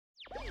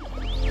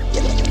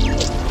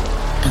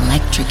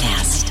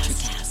Electrocast.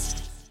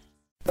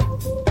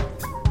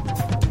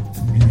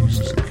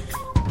 Music,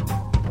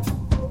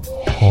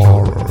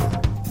 horror,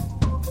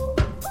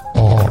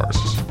 art,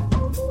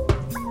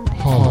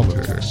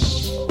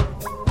 politics,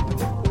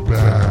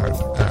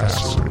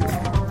 badassery.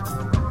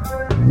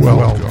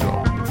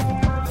 Welcome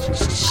to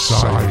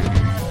Society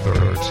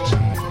 13.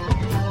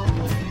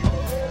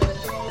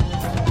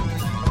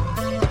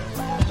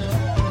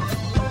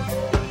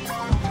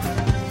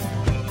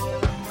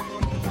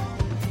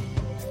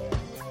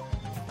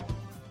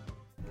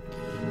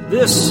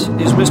 This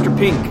is Mr.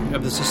 Pink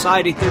of the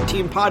Society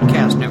 13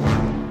 Podcast Network,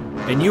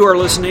 and you are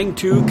listening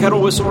to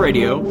Kettle Whistle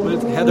Radio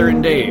with Heather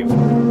and Dave,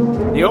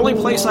 the only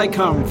place I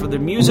come for the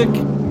music,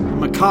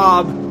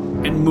 macabre,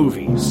 and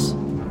movies.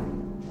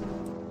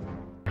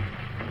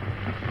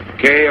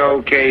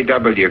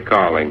 KOKW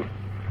calling.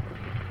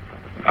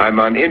 I'm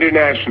on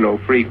international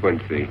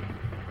frequency.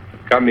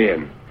 Come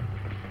in.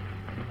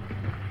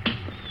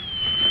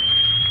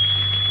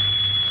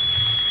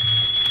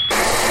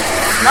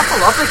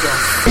 Knuckle up again.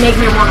 Make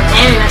me want to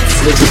dance.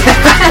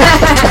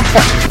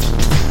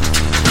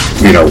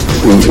 You know,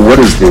 what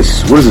does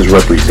this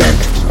represent?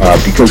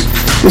 Because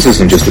this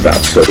isn't just about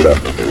soda.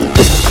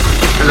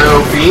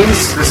 Hello,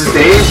 Beans. This is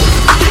Dave.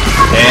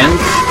 And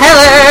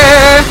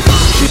Hello.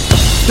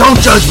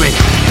 Don't judge me.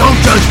 Don't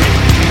judge me.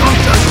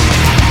 Don't judge me.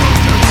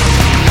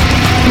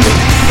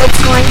 It's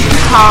going to be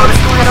called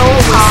Kettle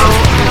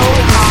Whistle.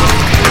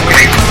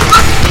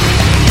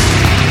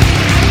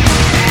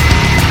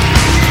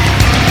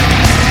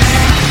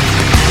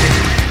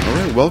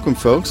 Welcome,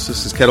 folks.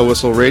 This is Kettle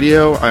Whistle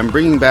Radio. I'm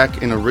bringing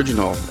back an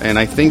original, and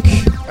I think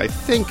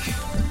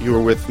you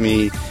were with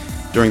me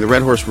during the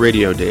Red Horse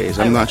Radio days.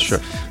 I'm not sure.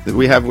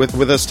 We have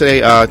with us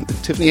today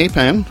Tiffany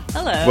Apan.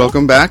 Hello.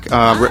 Welcome back.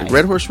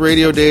 Red Horse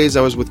Radio days,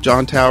 I was with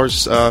John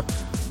Towers,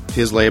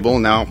 his label.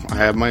 Now I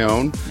have my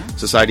own,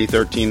 Society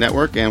 13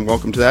 Network, and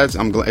welcome to that.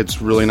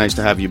 It's really nice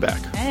to have you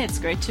back. Hey, it's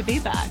great to be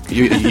back.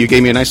 You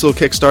gave me a nice little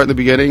kickstart in the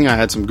beginning. I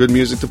had some good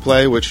music to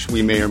play, which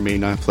we may or may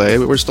not play,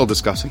 but we're still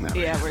discussing that.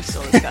 Yeah, we're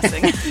still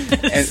discussing.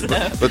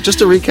 But just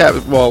to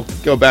recap,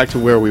 go back to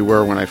where we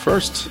were when I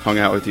first hung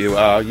out with you.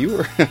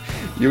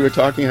 You were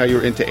talking how you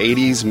were into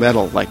 80s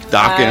metal, like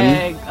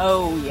Dokken.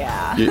 Oh,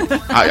 yeah.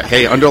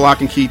 Hey, Under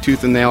Lock and Key,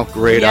 Tooth and Nail,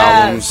 great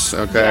albums.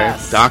 Okay,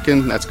 yes.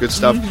 Dokken, that's good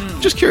stuff.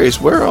 Mm-hmm. Just curious,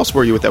 where else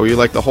were you with that? Were you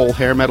like the whole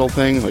hair metal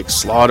thing, like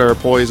Slaughter,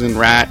 Poison,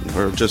 Rat,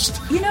 or just...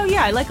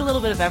 Yeah, I like a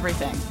little bit of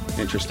everything.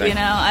 Interesting.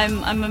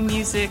 I'm a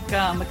music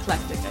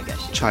eclectic, I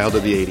guess. Child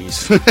of the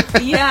 80s.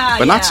 Yeah,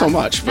 but not so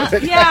much. But.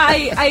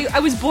 I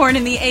was born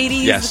in the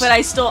 80s, yes. but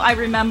I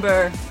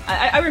remember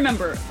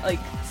like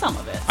some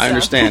of it. I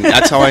understand.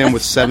 That's how I am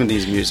with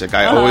 70s music.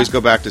 I always go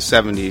back to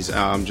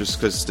 70s, just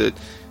because there's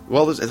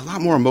a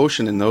lot more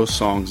emotion in those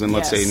songs than,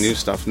 let's say, new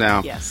stuff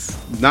now. Yes.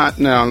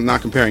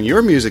 Not comparing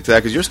your music to that,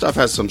 because your stuff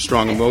has some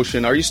strong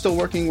emotion. Are you still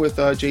working with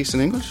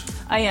Jason English?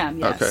 I am,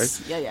 yes.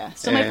 Okay. Yeah.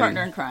 Still my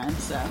partner in crime,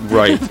 so.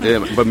 Right.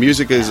 Yeah, but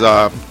music is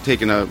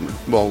taking a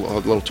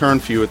little turn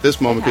for you at this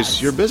moment because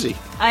you're busy.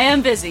 I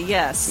am busy,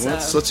 yes.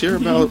 Let's hear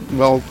about,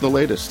 the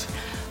latest.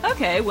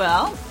 Okay,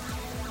 well,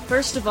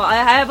 first of all, I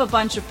have a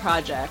bunch of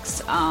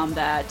projects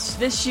that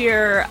this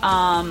year...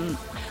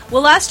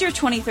 last year,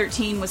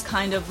 2013, was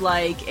kind of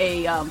like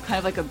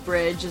a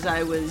bridge as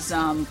I was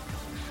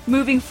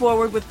moving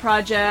forward with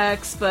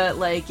projects, but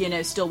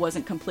still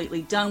wasn't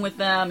completely done with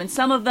them. And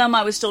some of them,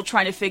 I was still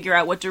trying to figure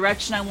out what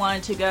direction I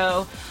wanted to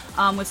go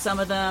with some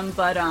of them.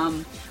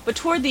 But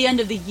toward the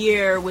end of the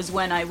year was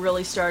when I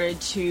really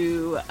started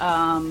to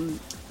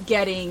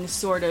getting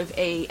sort of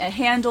a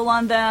handle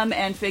on them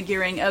and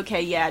figuring,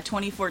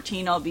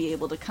 2014, I'll be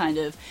able to kind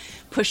of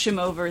push him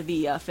over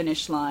the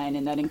finish line,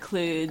 and that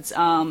includes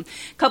a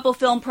couple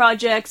film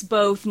projects,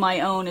 both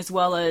my own as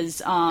well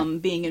as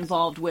being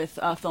involved with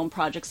film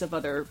projects of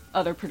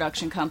other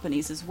production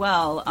companies as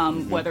well,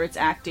 whether it's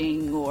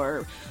acting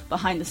or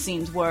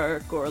behind-the-scenes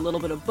work or a little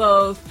bit of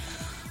both.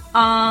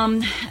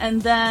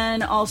 And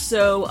then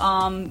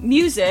also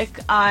music.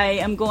 I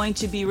am going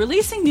to be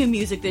releasing new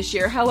music this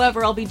year.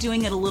 However, I'll be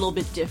doing it a little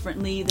bit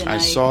differently than I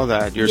saw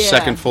that. Your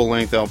second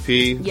full-length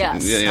LP.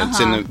 Yes. Yeah,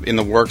 it's in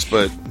the works,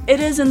 but... It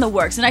is in the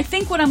works. And I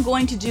think what I'm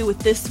going to do with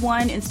this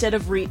one, instead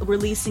of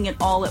releasing it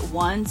all at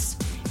once,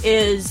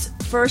 is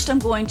first I'm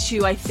going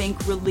to, I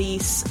think,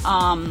 release...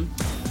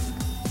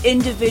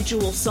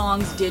 individual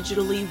songs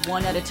digitally,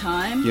 one at a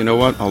time. You know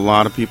what? A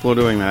lot of people are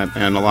doing that,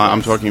 and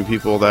I'm talking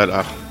people that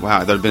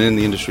that have been in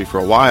the industry for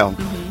a while.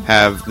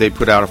 They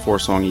put out a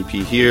 4-song EP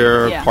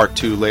here, part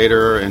 2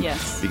 later, and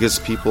because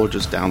people are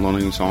just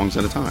downloading songs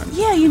at a time.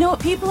 Yeah, you know what?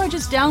 People are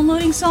just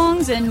downloading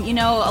songs, and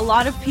a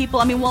lot of people.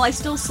 I mean, while I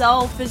still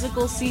sell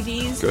physical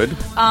CDs, good.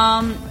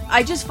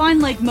 I just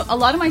find a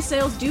lot of my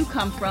sales do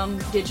come from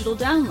digital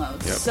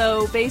downloads. Yep.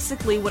 So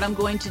basically, what I'm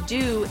going to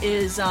do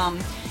is.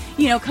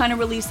 Kind of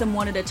release them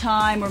one at a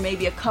time, or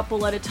maybe a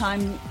couple at a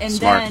time, and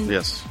Smart, then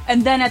yes.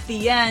 And then at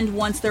the end,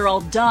 once they're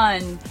all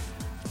done,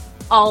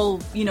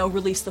 I'll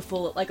release a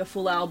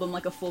full album,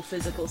 like a full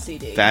physical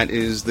CD. That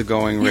is the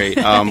going rate.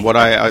 What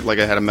I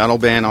had a metal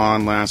band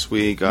on last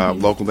week,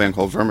 local band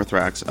called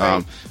Vermithrax.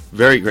 Right.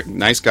 Very great,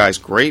 nice guys,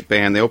 great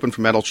band. They opened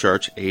for Metal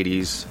Church,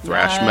 80s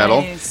thrash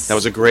metal. That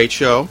was a great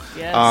show.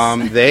 Yes.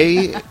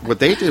 What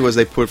they did was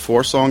they put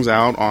 4 songs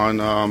out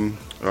on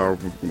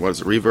what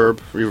is it,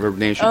 Reverb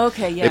Nation.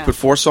 Okay, yeah. They put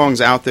 4 songs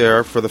out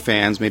there for the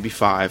fans, maybe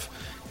 5.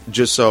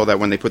 Just so that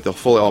when they put the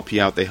full LP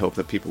out, they hope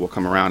that people will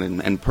come around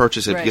and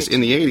purchase it. Right. Because in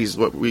the 80s,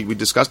 what we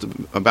discussed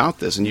about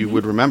this, and you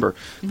would remember,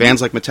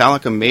 bands like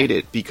Metallica made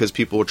it because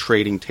people were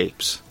trading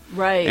tapes.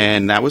 Right.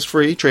 And that was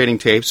free, trading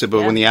tapes.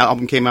 But when the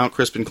album came out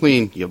crisp and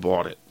clean, you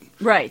bought it.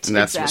 Right, and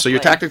that's exactly. So your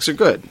tactics are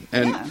good.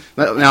 And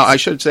now I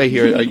should say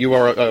here, you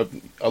are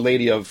a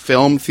lady of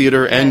film,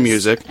 theater, and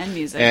music. And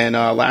music. And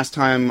last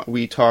time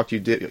we talked,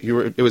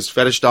 it was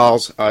Fetish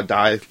Dolls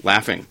Die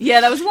Laughing.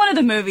 Yeah, that was one of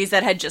the movies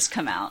that had just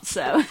come out.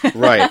 So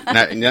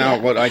right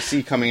now, what I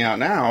see coming out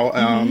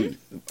now.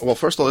 Well,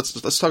 first of all,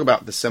 let's talk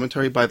about The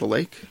Cemetery by the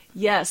Lake.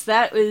 Yes,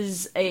 that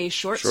was a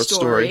short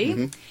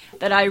story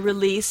that I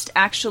released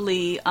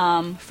actually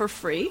for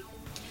free.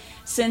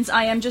 Since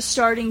I am just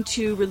starting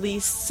to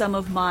release some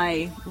of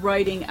my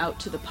writing out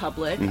to the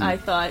public, I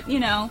thought,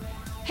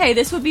 hey,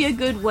 this would be a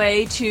good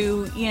way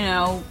to,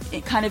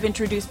 kind of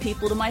introduce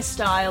people to my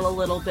style a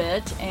little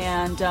bit,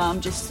 and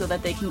just so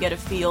that they can get a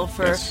feel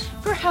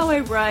for how I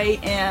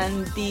write,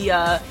 and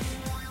the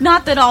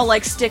not that I'll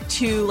stick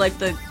to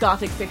the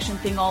gothic fiction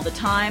thing all the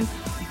time,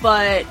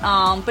 but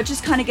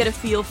just kind of get a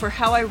feel for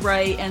how I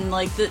write and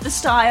the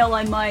style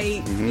I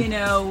might,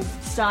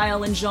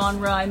 style and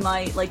genre I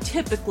might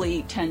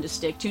typically tend to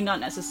stick to, not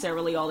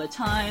necessarily all the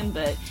time,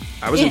 but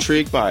I was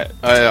intrigued by it.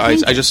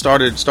 I just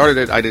started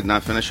it. I did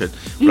not finish it,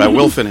 but I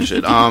will finish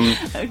it.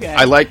 Okay.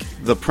 I like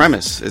the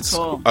premise. It's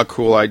a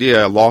cool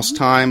idea. Lost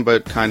time,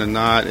 but kind of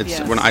not. It's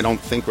when I don't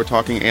think we're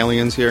talking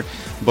aliens here,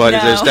 but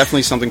there's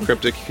definitely something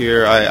cryptic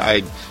here.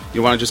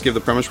 You want to just give the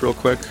premise real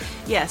quick?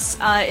 Yes,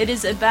 it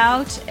is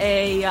about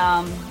a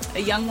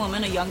young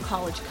woman, a young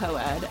college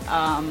co-ed.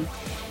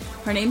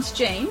 Her name's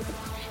Jane.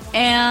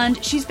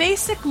 And she's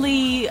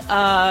basically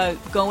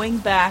going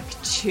back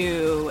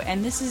to,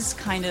 and this is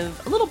kind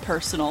of a little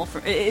personal.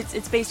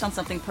 It's based on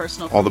something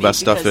personal. All the best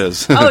stuff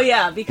is. Oh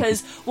yeah,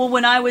 because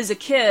when I was a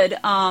kid,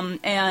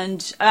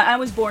 and I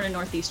was born in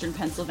northeastern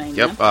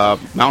Pennsylvania. Yep,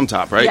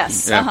 Mountaintop, right?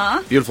 Yes.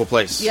 Yeah. Beautiful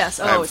place. Yes.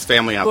 I have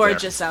family out there.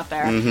 Gorgeous out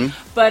there.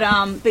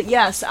 But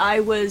yes,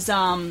 I was.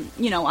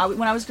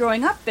 When I was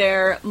growing up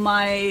there,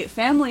 my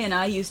family and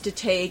I used to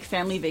take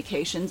family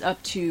vacations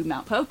up to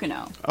Mount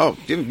Pocono. Oh,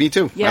 me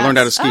too. Yes. I learned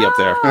how to ski up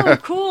there. Oh,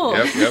 cool.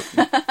 Yep.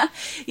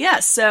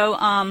 Yeah,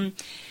 so,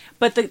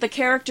 but the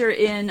character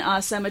in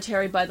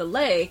Cemetery by the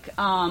Lake,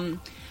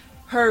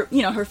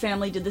 her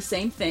family did the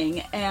same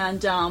thing,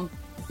 and,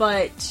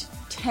 but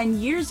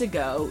 10 years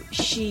ago,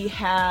 she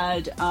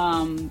had,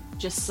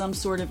 just some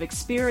sort of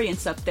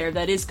experience up there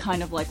that is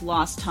kind of like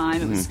lost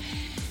time. It was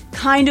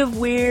kind of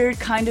weird,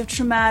 kind of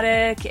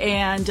traumatic,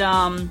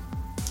 and,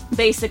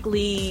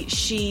 basically,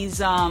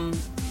 she's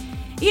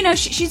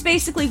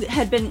basically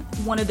had been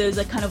one of those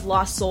kind of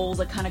lost souls,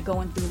 kind of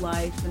going through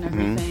life and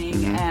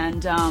everything,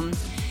 and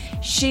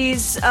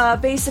she's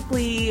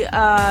basically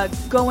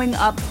going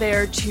up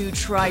there to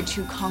try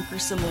to conquer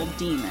some old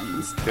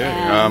demons. Okay,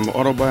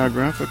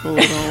 autobiographical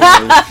at all?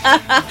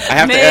 I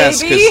have to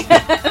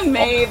ask,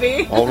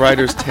 maybe. All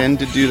writers tend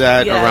to do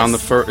that around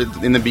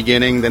in the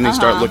beginning. Then they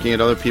start looking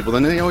at other people.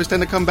 Then they always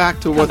tend to come back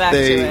to what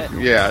they.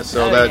 Yeah,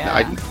 so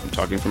I'm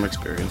talking from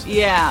experience.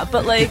 Yeah,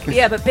 but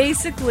but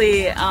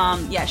basically,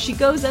 she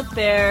goes up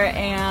there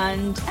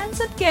and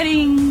ends up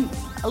getting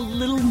a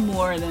little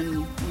more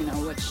than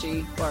what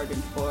she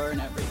bargained for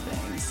and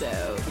everything.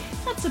 So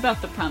that's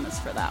about the premise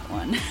for that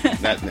one.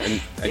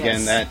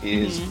 That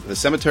is The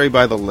Cemetery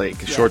by the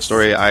Lake, a short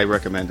story. I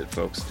recommend it,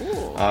 folks.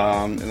 Cool.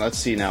 And let's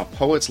see now,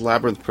 Poets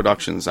Labyrinth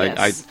Productions.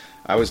 Yes.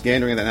 I was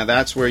gandering that. Now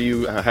that's where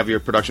you have your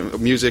production,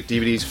 music,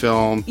 DVDs,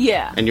 film.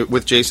 Yeah. And you're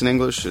with Jason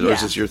English, or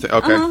is this your thing?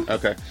 Okay,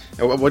 okay.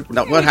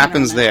 What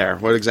happens there?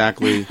 What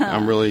exactly?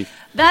 I'm really.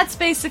 That's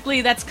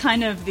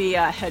kind of the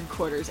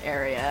headquarters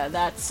area.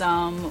 That's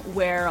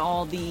where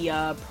all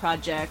the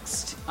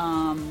projects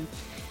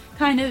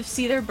kind of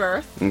see their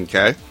birth.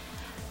 Okay.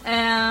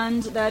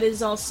 And that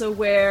is also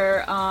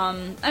where,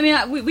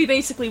 we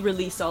basically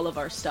release all of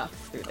our stuff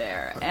through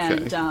there.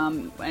 Okay.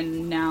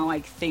 And now I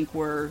think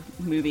we're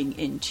moving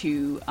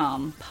into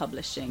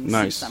publishing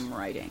some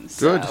writing. Good.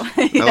 So,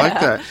 I like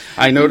that.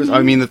 I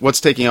noticed,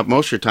 what's taking up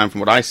most of your time from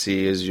what I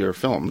see is your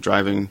film,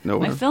 Driving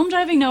Nowhere. My film,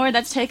 Driving Nowhere,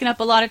 that's taken up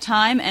a lot of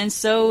time, and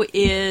so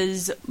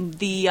is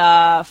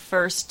the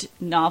first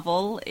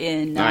novel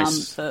in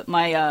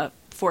my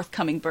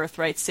forthcoming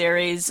Birthright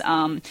series.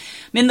 I'm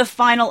in the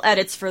final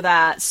edits for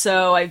that,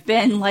 so I've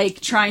been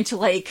trying to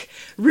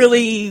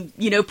really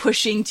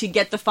pushing to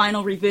get the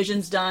final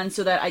revisions done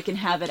so that I can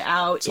have it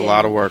out. It's a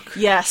lot of work.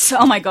 Yes.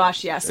 Oh my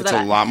gosh. Yes. It's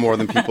a lot more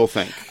than people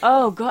think.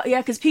 Oh god. Yeah.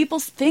 Because people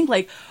think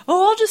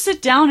I'll just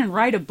sit down and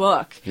write a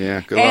book.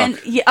 Yeah. Good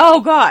luck. Yeah.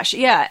 Oh gosh.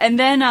 Yeah. And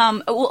then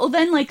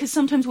because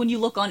sometimes when you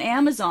look on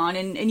Amazon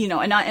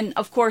and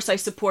of course I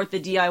support the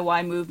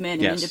DIY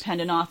movement and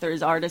independent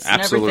authors, artists,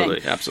 and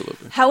everything.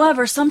 Absolutely.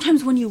 However,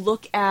 sometimes when you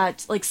look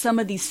at some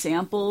of these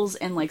samples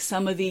and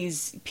some of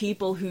these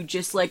people who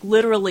just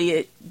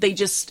literally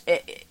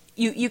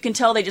you can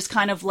tell they just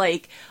kind of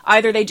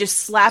either they just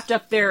slapped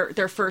up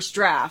their first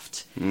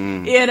draft,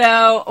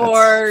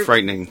 or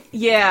frightening.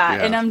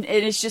 Yeah. And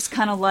it's just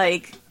kind of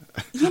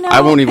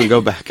I won't even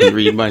go back and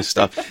read my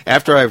stuff.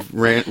 After I've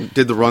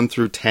did the run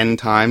through 10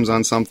 times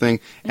on something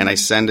and I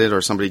send it or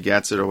somebody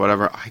gets it or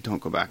whatever, I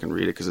don't go back and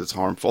read it because it's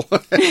harmful.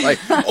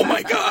 Oh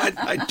my God,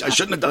 I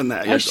shouldn't have done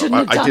that. I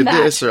did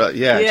that. This.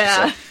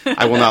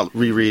 I will not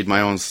reread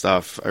my own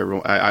stuff.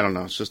 I don't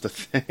know. It's just a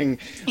thing.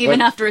 Even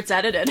after it's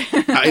edited.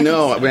 I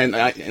know.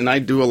 And I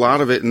do a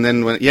lot of it. And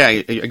then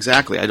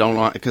exactly. I don't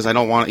want, because I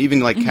don't want,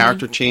 even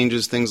character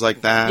changes, things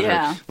like that.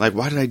 Yeah. Or,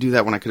 why did I do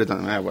that when I could have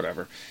done that?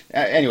 Whatever.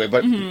 Anyway,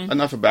 but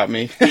enough about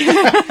me.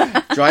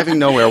 Driving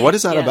Nowhere. What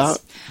is that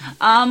about?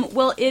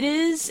 Well, it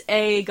is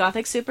a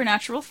gothic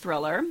supernatural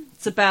thriller.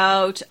 It's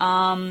about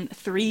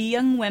 3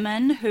 young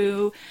women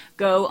who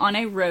go on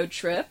a road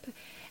trip,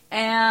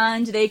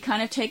 and they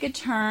kind of take a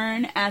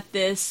turn at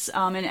this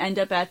and end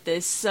up at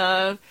this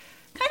kind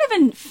of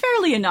a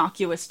fairly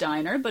innocuous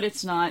diner, but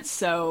it's not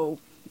so...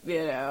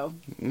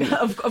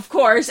 of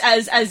course,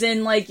 as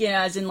in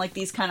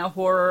these kind of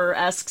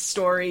horror-esque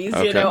stories,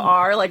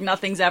 are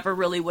nothing's ever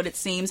really what it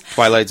seems.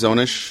 Twilight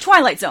Zone-ish,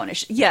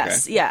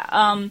 yes, okay. Yeah.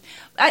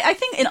 I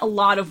think in a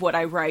lot of what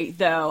I write,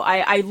 though,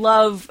 I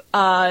love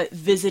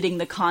visiting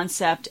the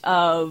concept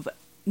of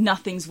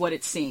nothing's what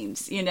it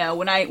seems.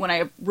 When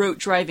I wrote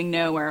Driving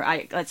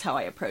Nowhere, that's how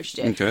I approached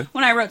it. Okay.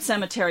 When I wrote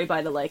Cemetery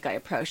by the Lake, I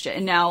approached it.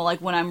 And now,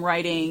 when I'm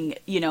writing,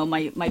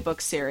 my book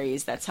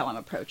series, that's how I'm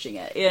approaching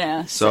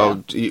it.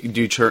 So do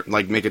you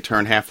make a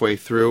turn halfway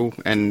through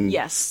and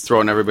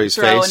throw in everybody's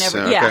face?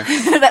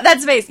 Yeah,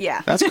 that's face.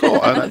 Yeah, that's cool.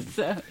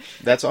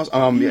 That's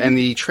awesome. And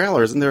the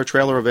trailer, isn't there a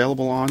trailer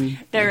available on?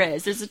 There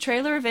is. There's a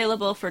trailer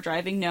available for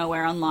Driving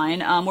Nowhere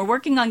online. We're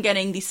working on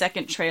getting the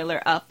second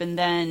trailer up, and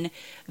then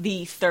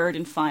the third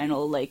and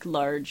final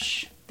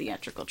large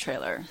theatrical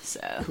trailer.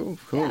 So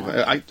cool.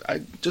 Yeah.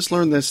 I just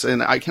learned this,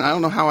 and I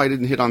don't know how I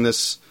didn't hit on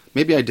this.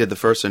 Maybe I did the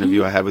first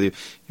interview I had with you.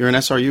 You're an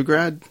SRU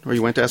grad, or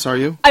you went to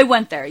SRU? I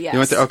went there. Yes. You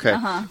went there. Okay.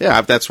 Uh-huh.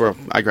 Yeah, that's where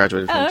I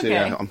graduated from too.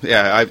 Okay.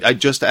 Yeah. I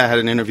just had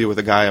an interview with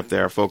a guy up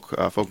there,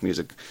 folk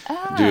music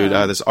dude.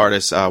 This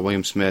artist,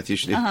 William Smith.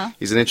 He's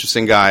an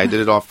interesting guy. I did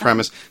it off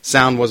premise.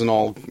 Sound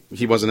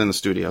he wasn't in the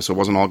studio, so it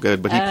wasn't all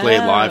good. But he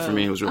played live for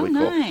me. It was really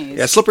cool. Nice.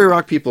 Yeah, Slippery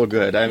Rock people are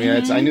good. I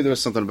mean, I knew there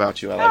was something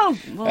about you. Well,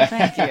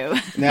 thank you.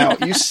 Now,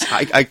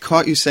 I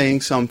caught you saying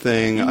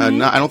something.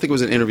 I don't think it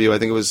was an interview. I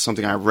think it was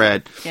something I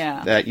read.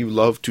 Yeah. That you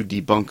love to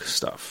debunk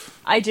stuff.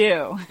 I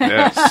do.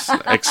 Yes.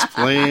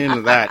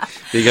 Explain that.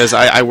 Because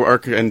I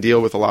work and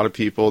deal with a lot of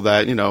people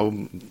that,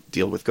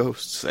 deal with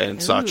ghosts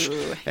and such.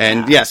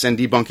 And yes, and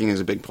debunking is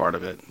a big part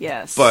of it.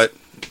 Yes. But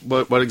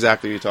what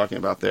exactly are you talking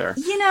about there?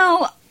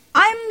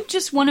 I'm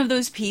just one of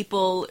those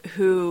people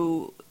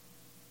who,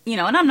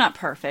 and I'm not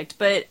perfect,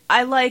 but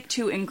I like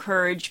to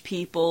encourage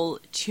people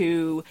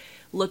to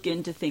look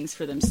into things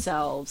for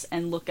themselves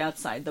and look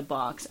outside the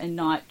box and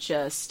not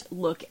just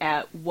look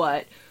at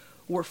what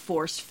were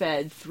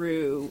force-fed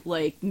through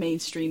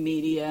mainstream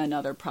media and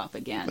other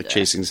propaganda, like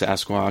Chasing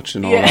Sasquatch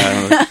and all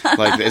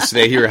that.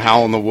 They hear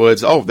Howl in the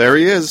Woods. Oh, there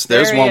he is.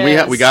 There's one.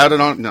 We got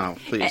it on. No,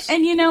 please.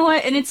 And you know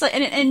what? And it's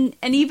and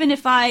even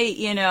if I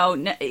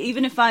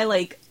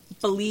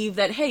believe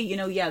that, hey,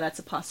 that's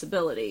a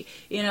possibility.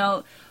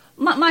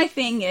 My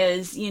thing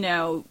is,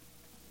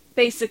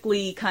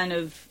 basically kind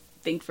of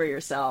think for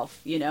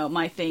yourself.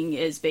 My thing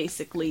is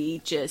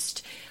basically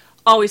just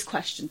always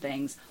question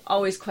things,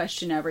 always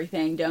question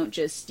everything. Don't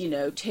just,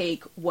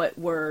 take what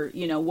we're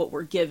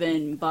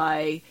given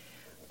by,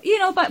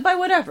 by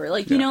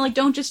whatever.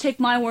 Don't just take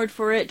my word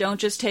for it. Don't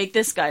just take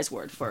this guy's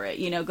word for it.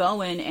 Go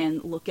in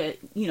and look at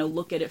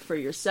it for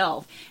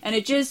yourself. And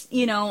it just,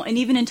 and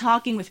even in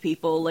talking with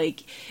people,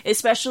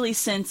 especially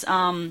since,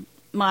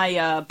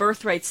 my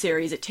Birthright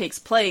series, it takes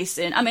place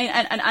in, and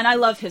I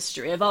love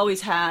history. I've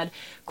always had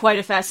quite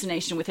a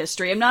fascination with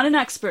history. I'm not an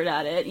expert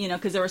at it,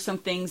 because there were some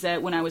things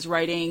that when I was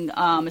writing,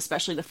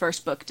 especially the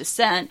first book,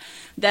 Descent,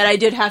 that I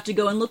did have to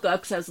go and look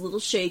up because I was a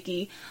little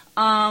shaky.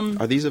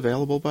 Are these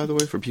available, by the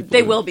way, for people?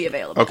 They will be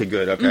available. Okay,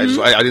 good.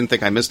 Okay, I didn't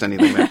think I missed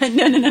anything there.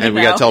 No. And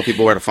we got to tell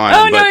people where to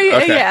find them.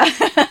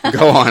 Yeah.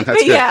 Go on.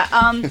 That's good.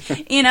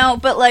 Yeah,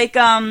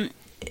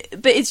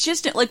 but it's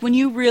just when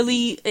you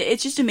really,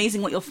 it's just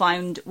amazing what you'll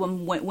find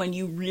when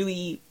you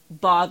really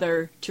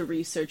bother to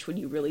research, when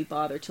you really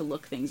bother to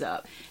look things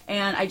up.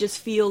 And I just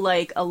feel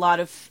like a lot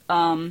of,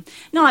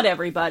 not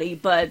everybody,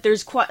 but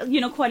there's quite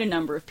a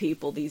number of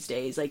people these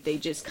days, like they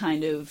just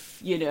kind of,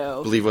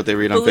 believe what they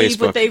read on Facebook.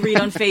 Believe what they read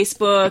on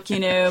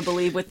Facebook,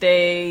 believe what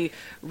they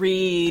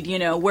read,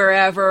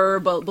 wherever,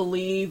 but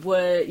believe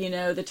what,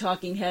 the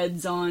talking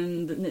heads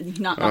on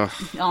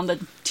the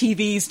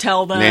TVs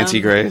tell them.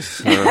 Nancy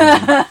Grace.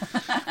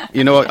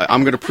 You know what?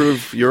 I'm going to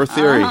prove your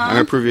theory. I'm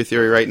going to prove your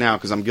theory right now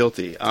because I'm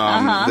guilty.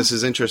 This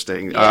is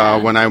interesting.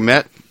 When I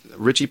met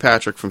Richie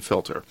Patrick from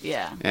Filter.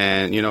 Yeah.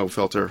 And,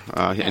 Filter,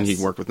 and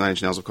he worked with Nine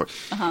Inch Nails, of course.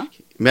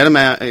 Met him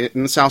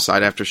in the South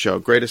Side after show.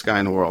 Greatest guy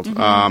in the world.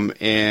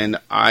 And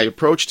I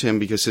approached him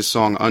because his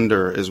song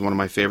Under is one of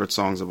my favorite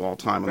songs of all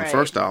time on the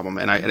first album.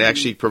 And it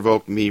actually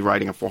provoked me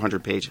writing a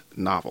 400-page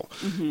novel.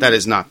 That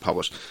is not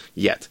published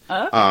yet.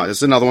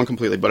 It's another one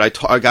completely.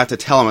 But I got to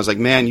tell him, I was like,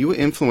 man, you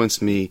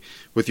influenced me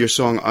with your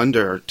song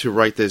Under to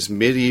write this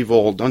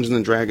medieval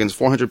Dungeons & Dragons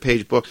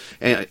 400-page book.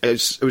 And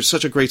it was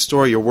such a great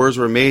story. Your words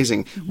were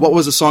amazing. What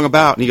was the song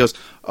about? And he goes,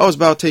 oh, it's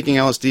about taking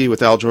LSD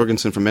with Al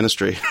Jorgensen from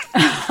Ministry.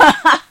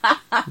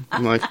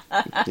 I'm like,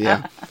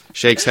 yeah.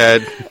 Shakes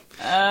head.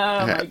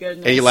 Oh, my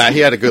goodness. He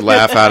had a good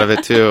laugh out of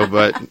it, too,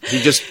 but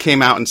he just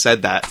came out and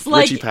said that. It's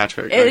Richie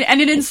Patrick.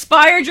 And it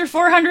inspired your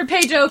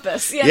 400-page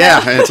opus.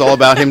 Yeah, and it's all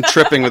about him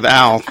tripping with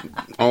Al,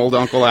 old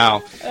Uncle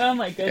Al. Oh,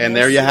 my goodness. And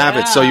there you have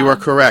it. So you were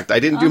correct. I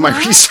didn't do my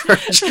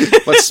research,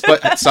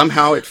 but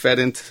somehow it fed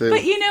into...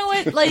 But you know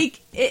what?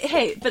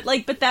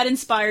 But that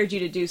inspired you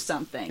to do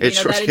something.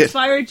 That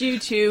inspired you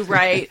to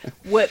write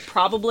what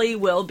probably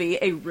will be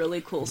a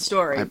really cool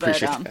story. I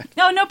appreciate that.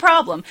 No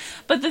problem.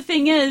 But the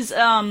thing is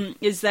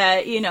that,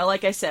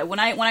 like I said, when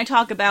I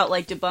talk about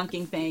like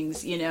debunking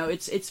things,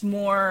 it's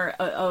more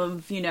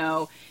of,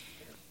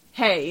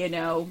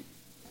 hey,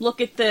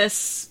 look at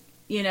this.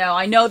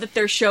 I know that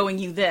they're showing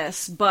you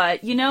this,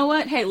 but you know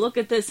what? Hey, look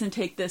at this and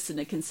take this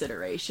into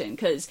consideration.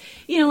 Because,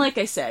 like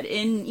I said,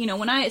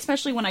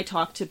 especially when I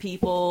talk to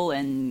people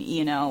and,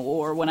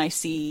 or when I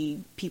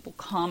see people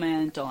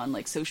comment on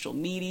like social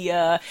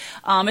media,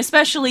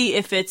 especially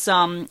if it's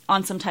on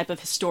some type of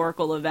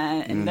historical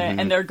event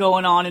and they're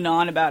going on and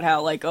on about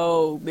how like,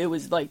 oh, it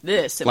was like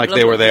this. Like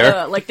they were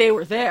there? Like they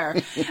were there.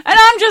 And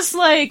I'm just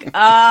like,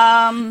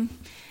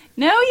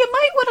 no, you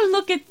might want to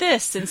look at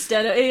this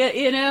instead of,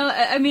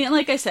 I mean,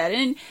 like I said,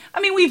 and I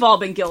mean, we've all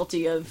been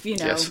guilty of,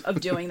 of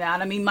doing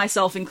that. I mean,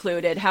 myself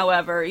included.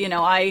 However,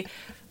 I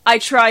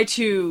try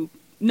to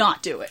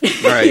not do it.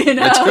 Right.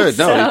 That's good.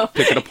 No,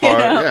 pick it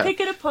apart. Pick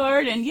it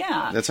apart and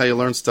That's how you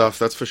learn stuff.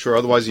 That's for sure.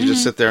 Otherwise, you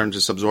just sit there and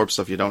just absorb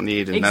stuff you don't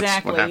need. And exactly.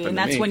 That's what happened and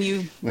to that's me. When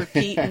you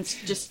repeat and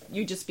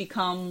you just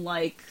become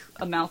like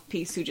a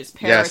mouthpiece who just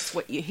parrots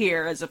what you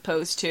hear as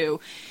opposed to,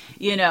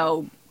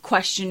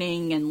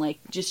 questioning and like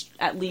just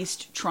at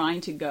least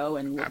trying to go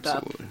and look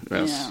up.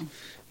 Yes.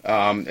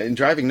 In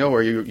Driving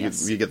Nowhere, you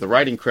get the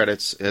writing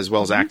credits as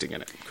well as acting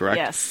in it, correct?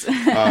 Yes.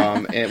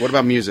 And what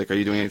about music? Are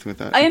you doing anything with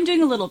that? I am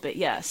doing a little bit,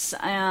 yes.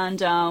 And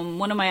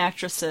one of my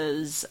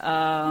actresses,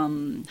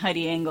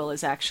 Heidi Engel,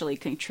 is actually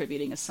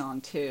contributing a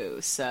song too.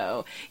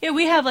 So yeah,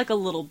 we have like a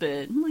little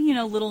bit,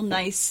 little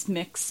nice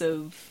mix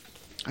of.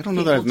 I don't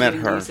know that I've met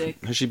her.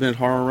 Music. Has she been in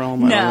Horror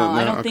Realm?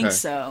 I don't think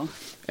so.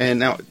 And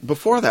now,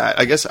 before that,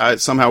 I guess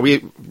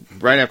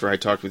right after I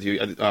talked with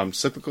you,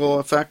 Cyclical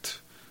Effect?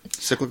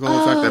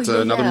 That's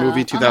another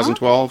movie,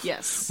 2012.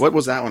 Yes. What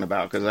was that one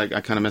about? Because I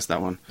kind of missed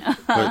that one.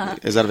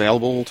 But is that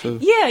available to?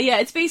 Yeah.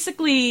 It's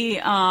basically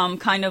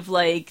kind of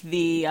like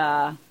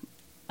the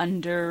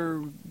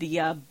under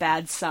the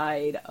bad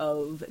side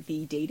of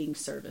the dating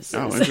services.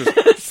 Oh,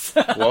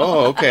 interesting.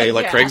 Whoa, okay,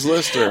 like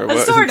Craigslist or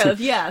what? Sort of,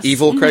 yes.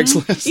 Evil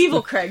Craigslist?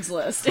 Evil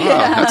Craigslist, Oh,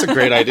 that's a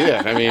great idea.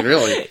 I mean,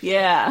 really.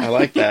 Yeah. I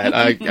like that.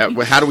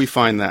 How do we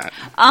find that?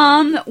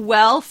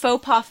 Well,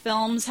 Faux Pas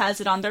Films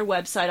has it on their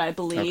website, I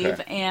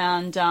believe, okay.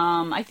 And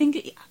I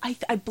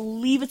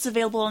believe it's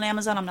available on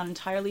Amazon. I'm not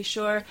entirely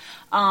sure,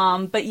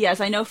 but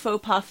yes, I know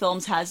Faux Pas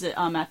Films has it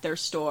at their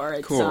store.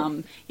 It's,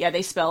 cool.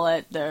 They spell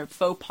it. They're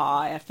Faux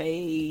Pas,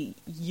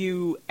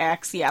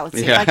 F-A-U-X. Yeah, let's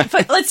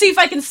see if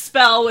I can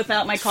spell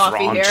without my coffee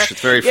French. here.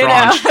 It's very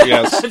French.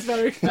 Yes, it's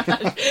very French.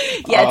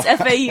 Yeah, it's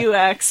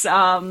F-A-U-X.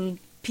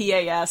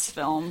 PAS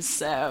films,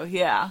 so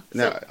yeah.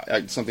 Now,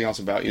 something else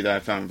about you that I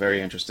found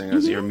very interesting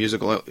is your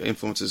musical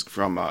influences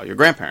from your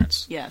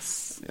grandparents.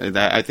 Yes.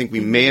 That I think we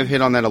may have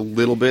hit on that a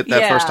little bit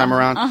that first time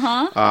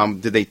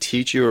around. Did they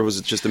teach you, or was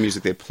it just the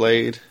music they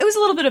played? It was a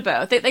little bit of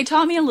both. They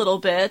taught me a little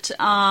bit,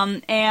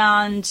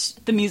 and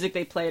the music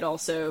they played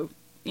also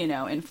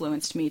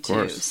influenced me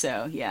too.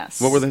 So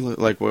yes. What were they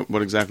like?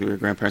 What exactly were your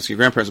grandparents? Your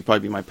grandparents would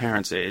probably be my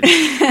parents' age.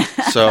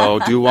 So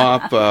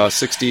doo-wop,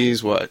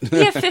 60s, what?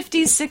 Yeah,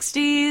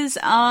 50s,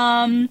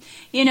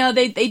 60s.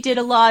 They did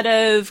a lot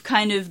of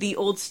kind of the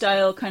old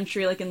style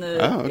country, like in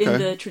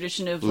the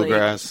tradition of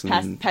bluegrass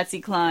like Patsy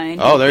Cline.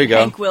 Oh, there you go.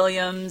 Hank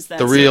Williams. That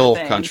the real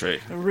country.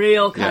 The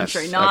real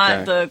country, yes,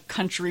 not the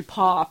country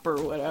pop or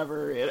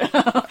whatever.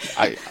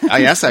 I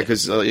asked that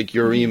because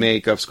your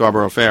remake of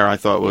Scarborough Fair I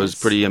thought was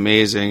pretty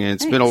amazing.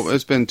 It's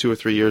It's been 2 or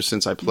 3 years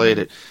since I played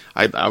it.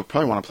 I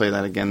probably want to play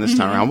that again this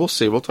time around. We'll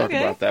see. We'll talk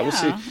about that.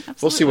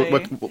 We'll see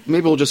what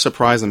maybe we'll just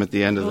surprise them at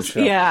the end of the show.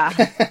 Yeah,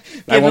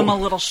 give them a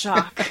little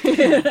shock.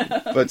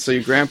 But so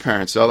your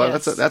grandparents. So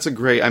Yes. that's a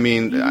great. I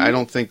mean, I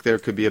don't think there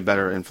could be a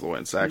better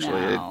influence.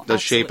 Actually, No, it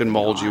does shape and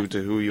mold absolutely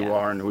you to who you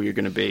are and who you're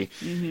going to be.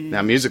 Mm-hmm.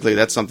 Now, musically,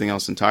 that's something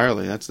else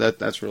entirely.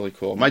 That's really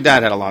cool. My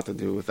dad had a lot to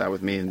do with that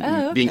with me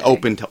and being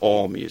open to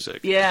all music.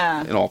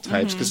 Yeah. In all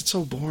types, because it's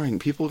so boring.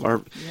 People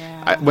are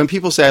Yeah. when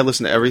people say I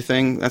listen to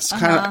everything, that's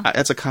kind of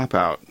that's a cop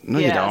out. No,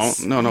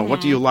 Yes. you don't. No.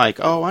 What do you like?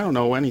 Oh, I don't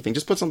know anything.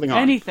 Just put something on.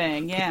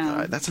 Anything,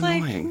 yeah. That's It's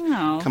like, annoying.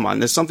 no. Come on,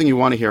 there's something you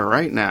want to hear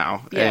right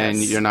now, and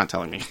Yes. you're not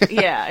telling me.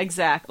 Yeah,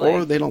 exactly.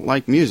 Or they don't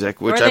like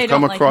music, which Or they I've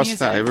come don't like across. music.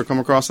 That. Ever come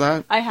across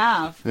that? I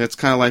have. And it's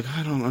kind of like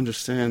I don't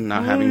understand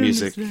not having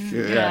music.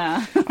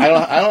 Yeah. I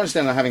don't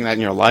understand not having that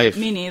in your life.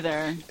 Me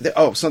neither.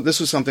 So this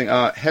was something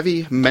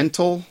heavy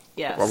mental.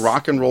 Yes. A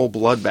rock and roll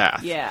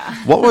bloodbath. Yeah.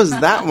 What was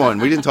that one?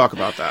 We didn't talk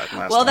about that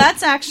last Well, time.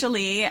 that's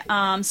actually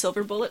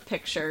Silver Bullet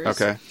Pictures.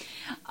 Okay.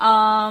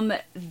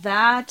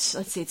 Let's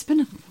see, it's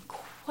been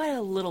quite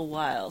a little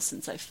while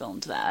since I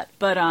filmed that.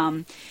 But,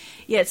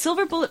 yeah,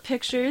 Silver Bullet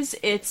Pictures,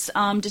 it's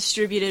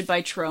distributed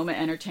by Troma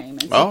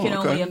Entertainment. So you can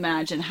only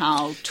imagine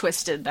how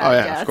twisted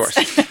that gets. Of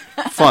course.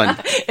 Fun.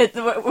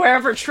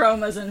 Wherever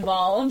Troma's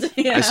involved.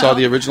 I saw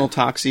the original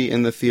Toxie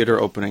in the theater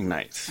opening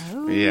night.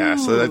 Oh, yeah,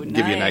 so that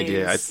give you an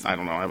idea. nice. I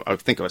don't know. I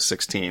think I was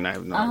 16. I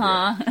have no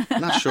idea.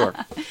 Not sure.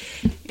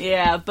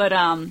 Yeah,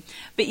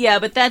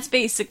 but that's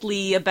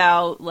basically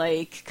about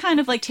like kind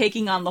of like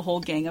taking on the whole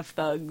gang of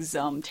thugs,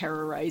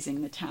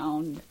 terrorizing the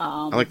town.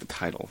 I like the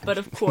title. But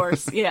of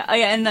course,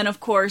 and then of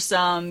course,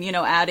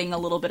 adding a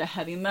little bit of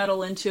heavy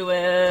metal into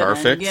it.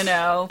 Perfect.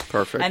 And,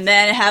 Perfect. And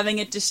then having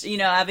it just,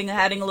 adding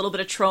a little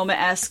bit of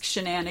Troma-esque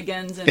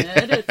shenanigans in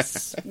it.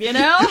 It's,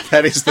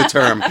 That is the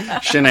term.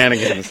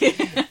 Shenanigans.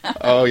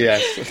 Oh,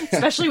 yes.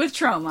 Especially with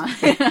Troma.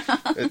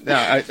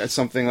 Now,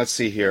 something, let's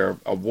see here.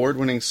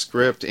 Award-winning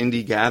script,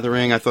 Indie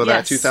Gathering. I thought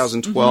Yes. that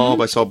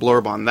 2012. I saw a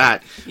blurb on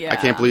that. Yeah. I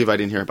can't believe I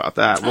didn't hear about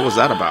that. What was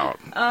that about?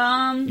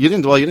 You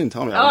didn't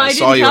tell me that. Oh, when I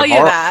saw didn't you tell at you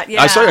horror, that,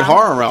 I saw you at yeah.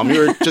 Horror Realm.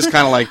 You were just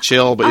kind of like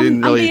chill, but you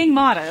didn't really... I'm being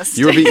modest.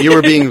 You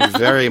were being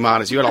very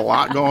modest. You had a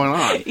lot going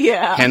on.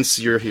 Yeah. Hence,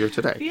 you're here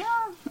today. Yeah.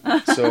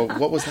 So,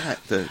 what was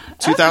that? The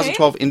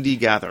 2012 Indie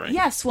Gathering.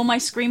 Yes, well, my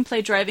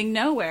screenplay Driving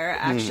Nowhere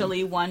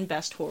actually won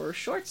Best Horror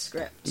Short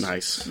Script.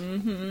 Nice.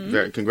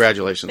 Very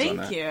congratulations on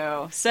that. Thank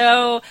you.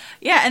 So,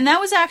 yeah, and that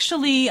was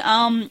actually,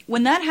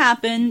 when that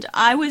happened,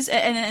 I was,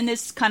 and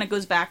this kind of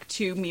goes back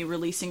to me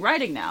releasing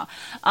Writing Now.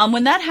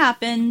 When that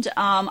happened,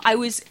 I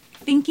was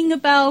thinking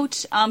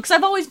about, because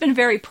I've always been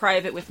very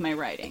private with my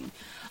writing.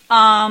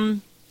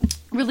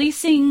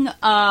 Releasing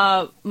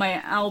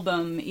my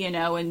album,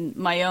 in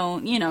my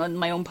own, in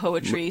my own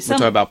poetry. We're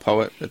talking about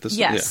poet at this.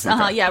 Yes,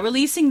 yeah, okay.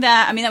 releasing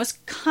that. I mean,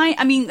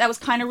 that was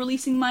kind of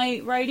releasing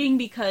my writing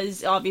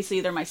because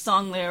obviously they're my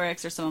song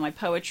lyrics or some of my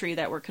poetry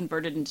that were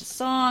converted into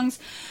songs.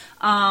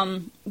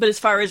 But as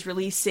far as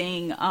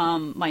releasing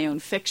my own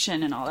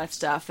fiction and all that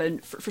stuff,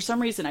 and for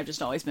some reason I've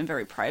just always been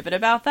very private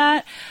about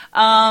that.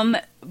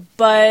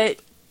 But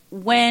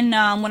when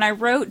I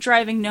wrote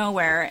Driving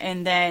Nowhere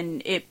and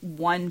then it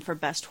won for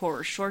Best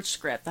Horror Short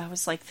Script, I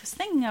was like, this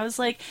thing, I was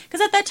like,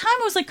 because at that time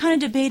I was like kind of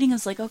debating, I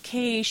was like,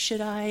 okay,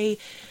 should I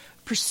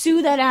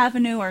pursue that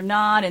avenue or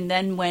not? And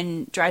then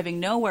when Driving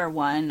Nowhere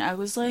won, I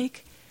was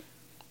like,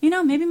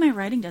 maybe my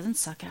writing doesn't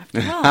suck after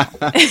all.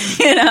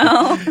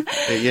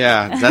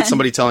 Yeah, that's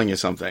somebody telling you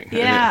something.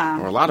 Yeah.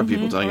 Or a lot of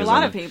people telling you a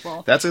something. lot of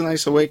people. That's a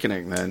nice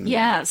awakening then.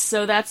 Yeah,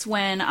 so that's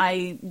when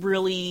I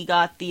really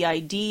got the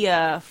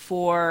idea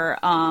for,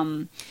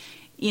 to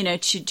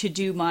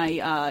do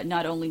my,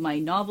 not only my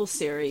novel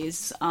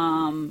series,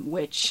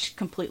 which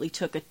completely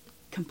took a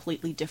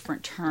completely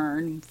different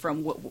turn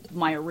from what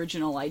my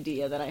original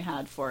idea that I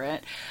had for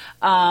it,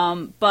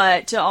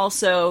 but to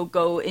also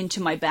go into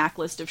my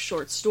backlist of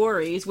short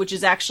stories, which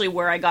is actually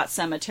where I got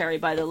Cemetery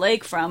by the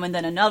Lake from, and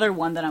then another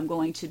one that I'm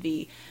going to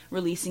be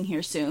releasing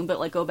here soon, but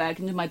like go back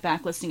into my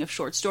backlisting of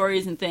short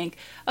stories and think,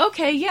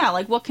 okay, yeah,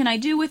 like what can I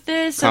do with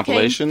this?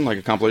 Compilation? Okay. Like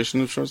a compilation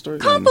of short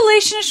stories?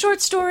 Compilation of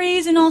short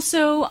stories, and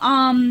also,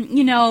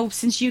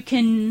 since you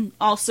can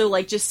also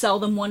like just sell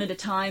them one at a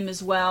time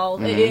as well,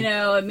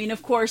 I mean,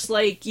 of course,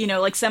 like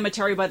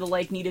Cemetery by the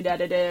Lake needed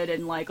edited,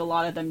 and like a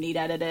lot of them need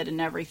edited and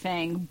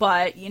everything,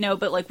 but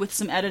like with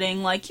some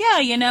editing, like,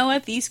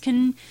 if these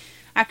can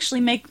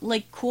actually make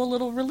like cool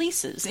little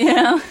releases,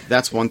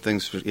 That's one thing.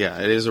 Yeah,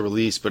 it is a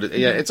release, but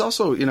it's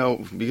also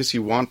because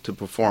you want to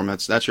perform.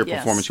 That's your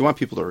performance. You want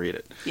people to read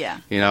it. Yeah.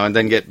 And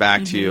then get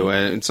back to you.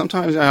 And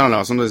sometimes I don't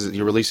know. Sometimes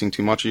you're releasing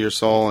too much of your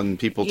soul, and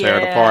people tear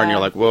it apart, and you're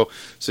like, whoa.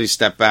 So you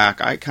step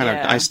back.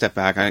 I step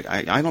back.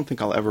 I don't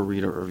think I'll ever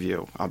read a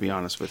review. I'll be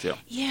honest with you.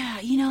 Yeah,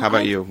 How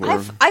about you?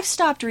 I've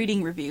stopped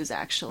reading reviews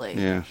actually.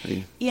 Yeah.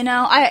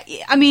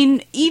 I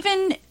mean,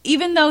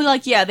 even though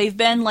like they've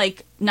been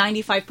like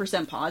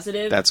 95%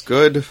 positive. That's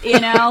good. You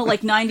know,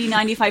 like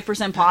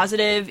 95%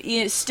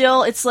 positive.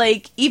 Still, it's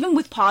like, even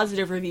with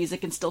positive reviews,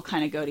 it can still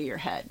kind of go to your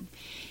head.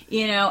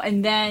 You know,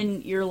 and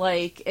then you're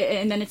like,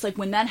 and then it's like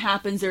when that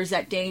happens, there's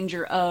that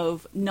danger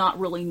of not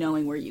really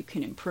knowing where you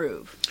can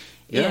improve.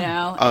 Yeah. You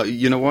know?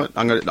 You know what?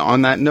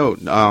 On that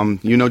note,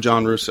 you know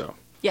John Russo.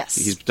 Yes.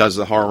 He does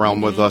the Horror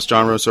Realm with us.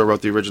 John Russo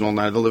wrote the original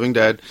Night of the Living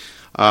Dead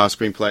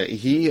screenplay.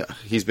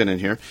 He's been in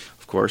here,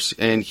 of course,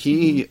 and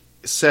he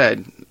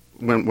said,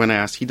 when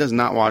asked, he does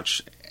not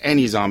watch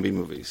any zombie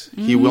movies.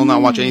 He will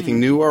not watch anything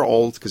new or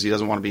old because he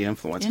doesn't want to be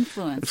influenced.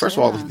 First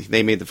of all,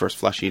 they made the first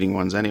flesh-eating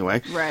ones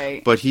anyway.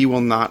 Right. But he will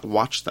not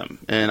watch them.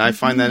 And I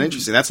find that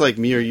interesting. That's like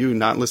me or you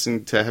not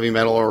listening to heavy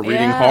metal or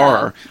reading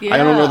horror. Yeah. I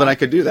don't know that I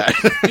could do that.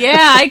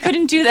 Yeah, I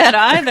couldn't do that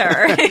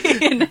either.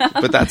 You know?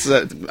 But that's,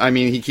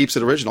 he keeps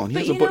it original. And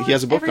he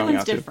has a book coming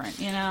out, too. Everyone's different,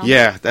 you know?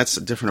 Yeah, that's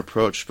a different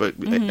approach. But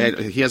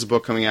he has a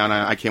book coming out, and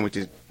I can't wait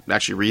to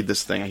actually read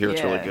this thing. I hear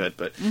it's really good,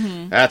 but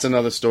that's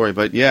another story.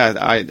 But yeah,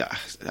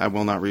 I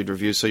will not read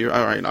reviews. So you're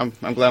all right. I'm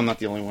glad I'm not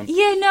the only one.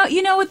 Yeah, no,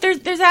 you know what?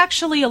 There's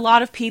actually a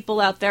lot of people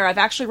out there. I've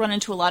actually run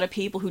into a lot of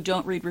people who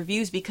don't read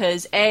reviews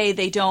because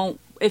they don't.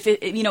 If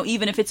it,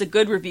 even if it's a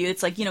good review,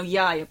 it's like,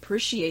 I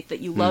appreciate that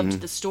you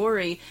loved the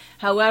story.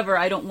 However,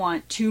 I don't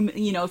want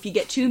if you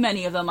get too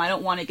many of them, I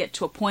don't want to get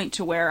to a point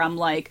to where I'm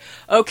like,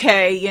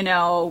 okay,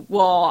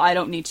 well, I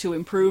don't need to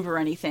improve or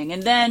anything.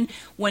 And then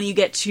when you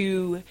get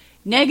to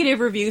negative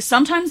reviews,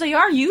 sometimes they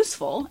are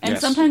useful, and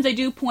sometimes they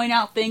do point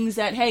out things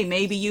that, hey,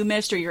 maybe you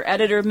missed or your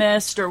editor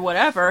missed or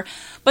whatever.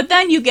 But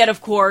then you get,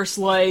 of course,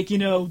 like,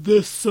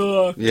 this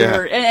sucked.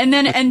 Yeah.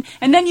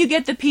 And then you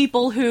get the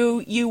people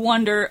who you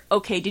wonder,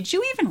 okay, did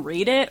you even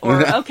read it?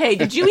 Or, okay,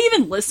 did you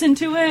even listen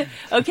to it?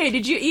 Okay,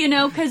 did you,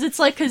 because it's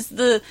like, because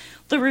the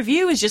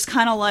review is just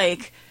kind of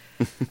like,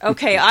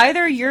 okay,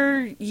 either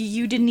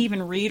you didn't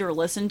even read or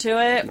listen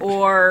to it,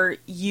 or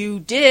you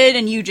did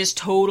and you just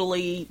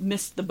totally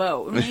missed the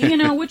boat.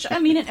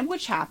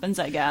 Which happens,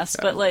 I guess.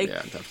 But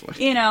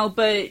definitely.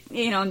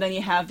 And then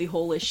you have the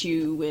whole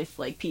issue with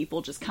like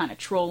people just kind of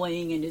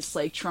trolling and just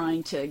like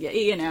trying to get,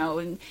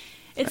 and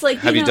it's like,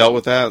 have you dealt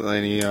with that?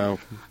 Any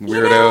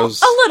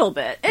weirdos? A little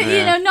bit.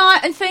 Yeah.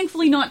 And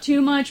thankfully not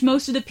too much.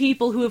 Most of the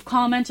people who have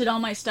commented on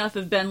my stuff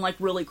have been like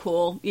really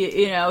cool,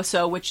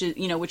 so which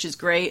is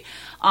great.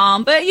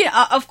 But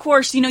yeah, of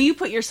course, you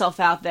put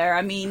yourself out there.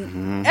 I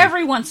mean,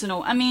 every once in a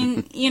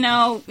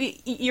while,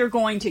 you're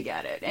going to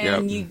get it,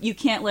 and you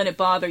can't let it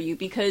bother you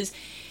because,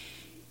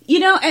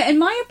 and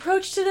my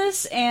approach to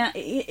this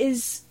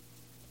is.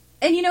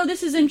 And,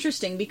 this is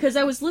interesting because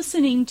I was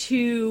listening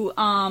to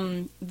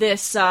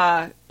this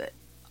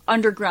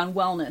Underground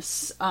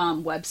Wellness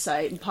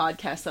website and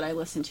podcast that I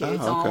listen to.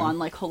 It's all on,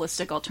 like,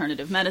 holistic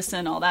alternative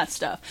medicine, all that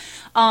stuff.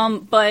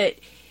 But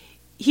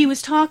he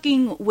was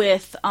talking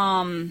with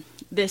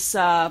this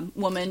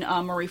woman,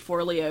 Marie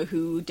Forleo,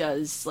 who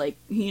does, like,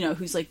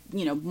 who's, like,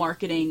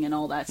 marketing and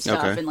all that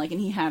stuff. Okay.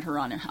 And he had her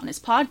on his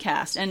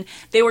podcast. And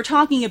they were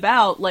talking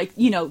about, like,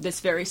 this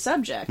very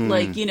subject.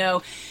 Like,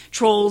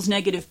 trolls,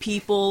 negative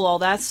people, all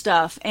that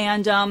stuff.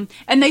 And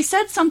they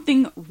said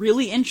something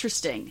really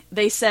interesting.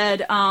 They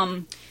said,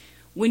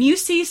 when you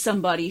see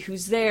somebody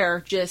who's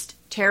there just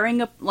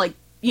tearing up, like,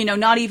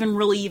 not even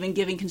really even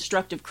giving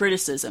constructive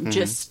criticism,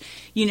 just,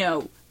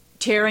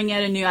 tearing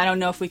at a new, I don't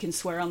know if we can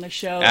swear on the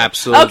show.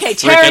 Absolutely. Okay,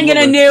 tearing at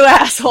a new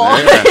asshole.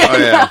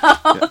 Yeah.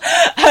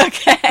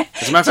 Okay.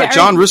 As a matter of fact,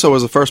 John Russo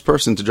was the first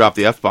person to drop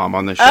the F-bomb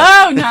on this show.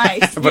 Oh,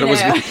 nice. But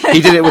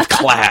he did it with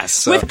class.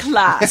 So. With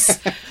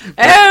class.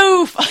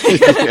 Oh.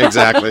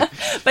 Exactly.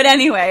 But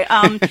anyway,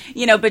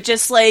 but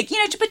just like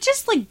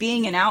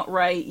being an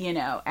outright,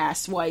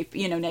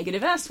 asswipe,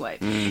 negative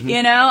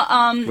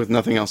asswipe, with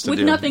nothing else to do.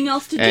 With nothing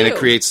else to do. And it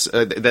creates,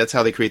 that's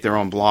how they create their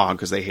own blog,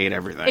 because they hate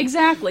everything.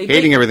 Exactly.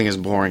 Hating everything is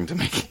boring to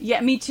me.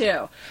 Yeah, me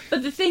too.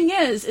 But the thing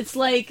is, it's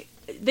like,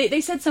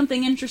 they said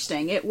something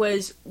interesting. It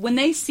was, when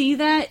they see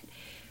that,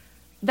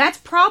 that's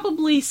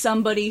probably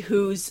somebody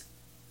who's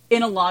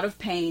in a lot of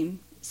pain,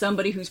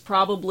 somebody who's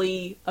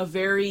probably a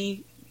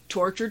very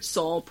tortured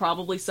soul,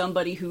 probably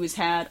somebody who has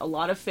had a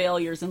lot of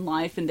failures in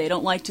life, and they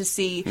don't like to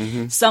see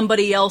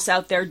somebody else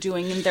out there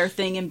doing their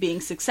thing and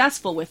being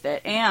successful with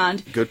it.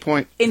 And good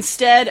point.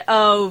 Instead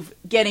of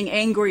getting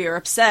angry or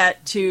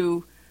upset,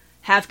 to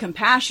have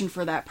compassion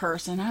for that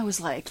person, I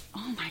was like,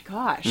 oh my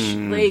gosh,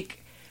 like,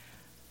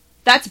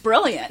 that's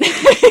brilliant.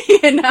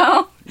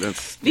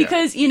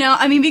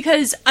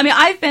 Because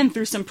I've been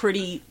through some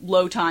pretty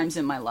low times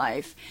in my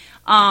life.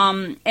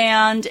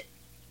 And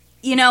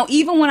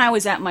even when I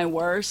was at my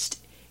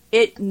worst,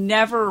 it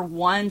never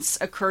once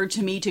occurred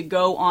to me to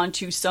go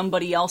onto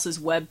somebody else's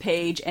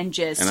webpage and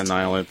just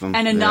annihilate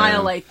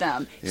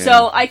them. Yeah.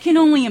 So I can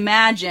only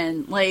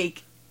imagine,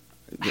 like,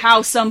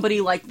 how somebody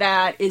like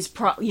that is,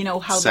 how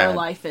sad. Their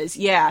life is.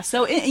 Yeah.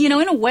 So, in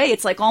a way,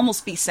 it's like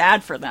almost be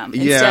sad for them.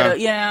 Instead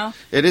of,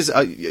 It is,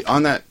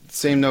 on that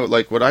same note,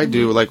 like what I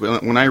do, like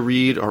when I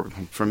read, or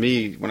for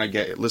me, when I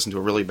listen to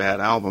a really bad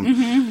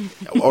album,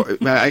 or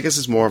I guess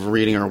it's more of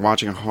reading or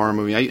watching a horror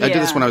movie. I did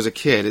this when I was a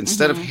kid.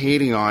 Instead of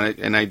hating on it,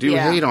 and I do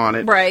hate on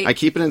it, I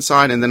keep it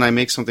inside, and then I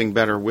make something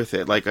better with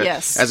it. Like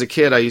as a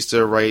kid, I used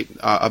to write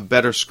a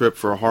better script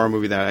for a horror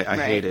movie that I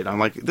hated. I'm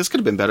like, this could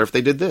have been better if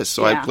they did this.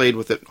 So I played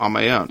with it on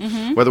my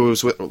own. Whether it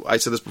was I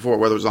said this before,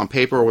 whether it was on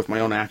paper or with my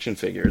own action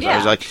figures. I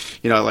was like,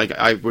 like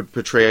I would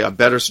portray a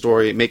better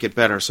story, make it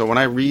better. So when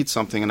I read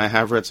something, and I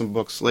have read some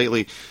books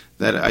lately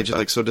that I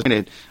just so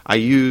disappointed, I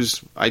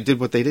did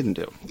what they didn't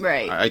do.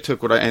 Right. I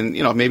took what and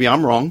maybe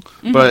I'm wrong,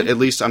 but at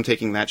least I'm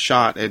taking that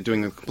shot at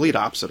doing the complete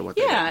opposite of what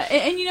they did.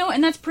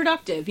 And that's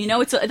productive.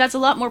 That's a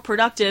lot more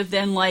productive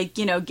than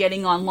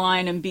getting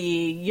online and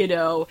be,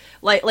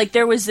 like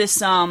there was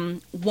this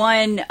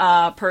one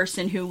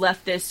person who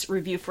left this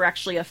review for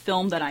actually a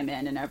film that I'm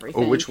in and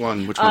everything. Oh, which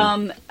one? Which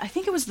one? I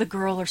think it was The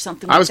Girl or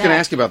something. I was going to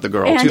ask you about The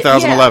Girl,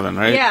 2011,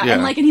 right? Yeah,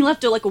 and he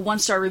left a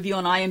 1-star review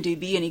on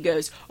IMDb, and he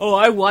goes, "Oh,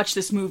 I watched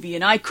this movie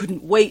and I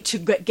couldn't wait to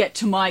get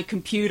to my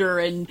computer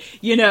and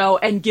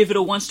and give it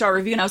a 1-star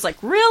review." And I was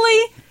like,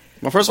 "Really?"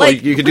 Well, first of all,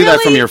 you could do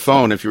that from your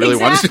phone if you really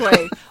wanted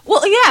to.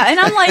 Well, yeah, and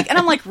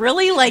I'm like,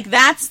 really? Like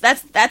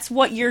that's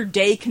what your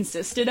day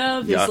consisted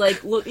of? Yuck. Is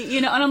like,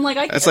 and I'm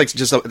like, that's like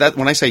just that.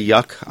 When I say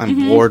yuck,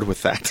 I'm bored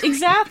with that.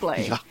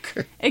 Exactly.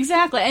 Yuck.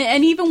 Exactly.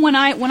 And even when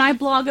I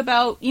blog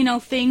about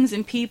things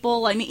and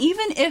people, I mean,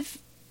 even if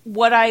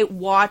what I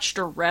watched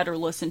or read or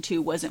listened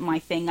to wasn't my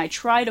thing, I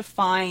try to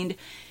find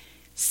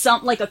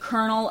a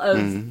kernel of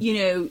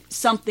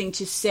something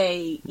to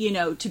say,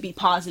 to be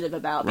positive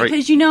about,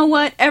 because you know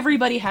what,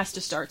 everybody has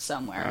to start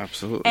somewhere.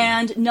 Absolutely.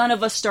 And none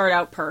of us start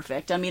out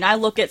perfect. I mean, I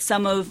look at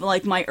some of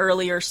my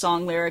earlier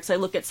song lyrics, I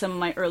look at some of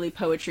my early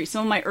poetry,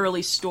 some of my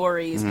early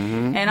stories,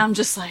 and I'm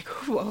just like,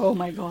 oh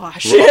my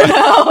gosh.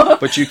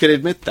 But you could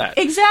admit that.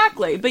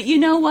 Exactly. But you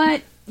know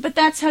what? But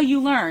that's how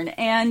you learn.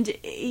 And,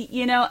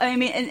 I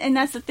mean, and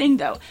that's the thing,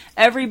 though.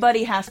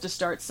 Everybody has to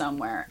start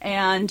somewhere.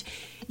 And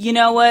you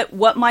know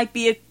what might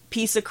be a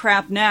piece of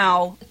crap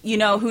now,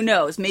 who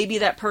knows? Maybe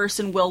that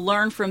person will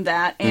learn from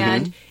that,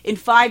 and in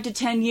 5 to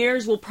 10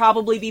 years we'll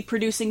probably be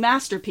producing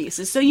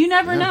masterpieces. So you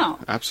never know.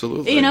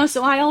 Absolutely.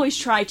 So I always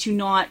try to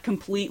not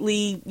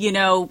completely,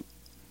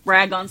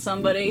 rag on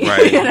somebody.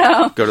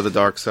 Right. Go to the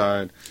dark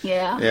side.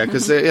 Yeah. Yeah,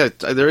 because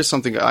there is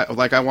something,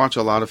 I watch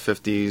a lot of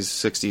 50s,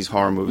 60s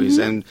horror movies,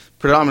 and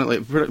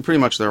predominantly, pretty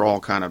much they're all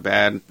kind of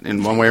bad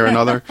in one way or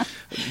another.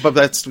 But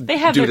that's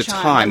due to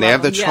time. They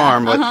have the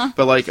charm.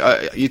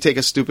 But you take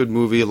a stupid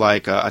movie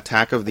like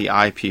Attack of the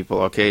Eye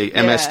People,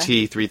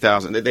 MST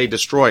 3000, they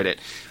destroyed it.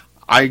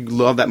 I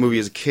loved that movie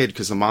as a kid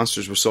because the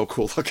monsters were so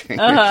cool looking,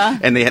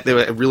 and they had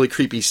a really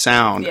creepy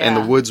sound, and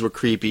the woods were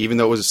creepy, even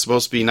though it was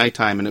supposed to be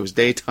nighttime and it was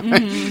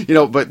daytime.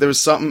 But there was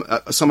some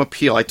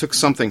appeal. I took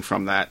something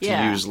from that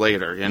to use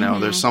later.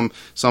 There's some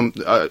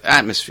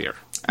atmosphere.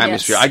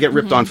 Yes. I get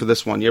ripped on for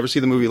this one. You ever see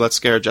the movie Let's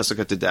Scare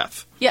Jessica to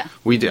Death? Yeah.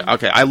 We did.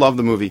 Okay, I love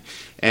the movie.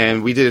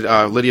 And we did,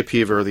 Lydia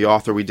Peaver, the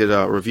author, we did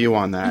a review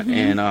on that.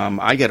 And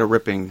I get a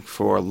ripping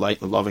for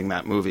loving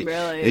that movie.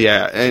 Really?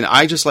 Yeah, and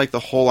I just like the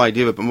whole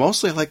idea of it, but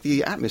mostly I like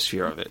the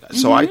atmosphere of it.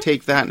 So I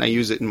take that and I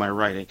use it in my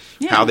writing.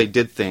 Yeah. How they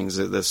did things,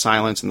 the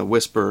silence and the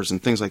whispers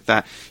and things like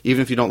that.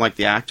 Even if you don't like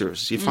the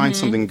actors, you find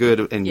something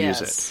good and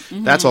use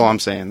it. That's all I'm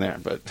saying there.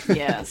 But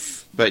yes.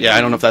 But yeah,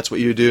 I don't know if that's what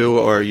you do,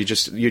 or you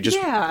just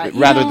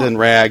rather than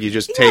rag, you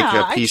just take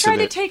a piece of it.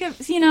 I try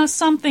to take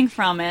something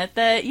from it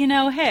that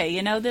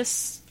hey,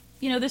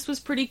 this was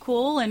pretty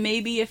cool, and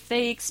maybe if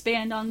they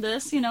expand on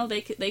this,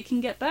 they can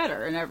get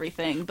better and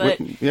everything. But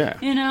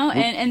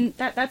and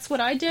that's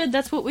what I did.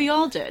 That's what we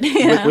all did.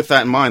 With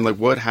that in mind, like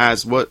what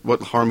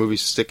horror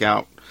movies stick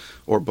out?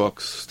 Or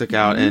books stick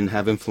out and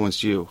have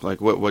influenced you? Like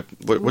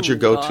what's your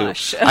go-to?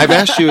 I've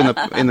asked you in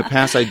the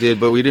past. I did,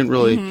 but we didn't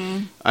really.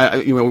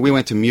 We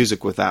went to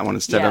music with that one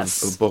instead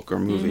of a book or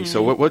movie.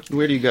 So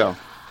where do you go?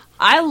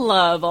 I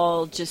love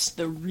all just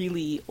the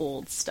really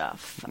old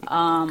stuff.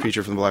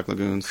 Creature from the Black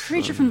Lagoon.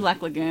 Creature from the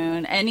Black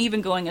Lagoon, and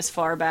even going as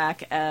far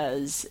back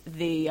as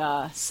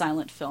the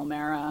silent film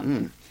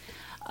era.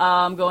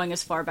 Going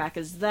as far back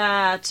as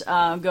that,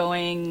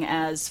 going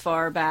as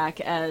far back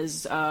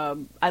as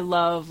I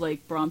love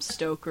like Bram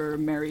Stoker,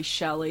 Mary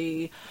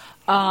Shelley.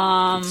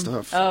 Good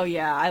stuff. Oh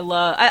yeah, I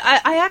love.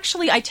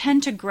 I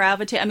tend to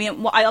gravitate. I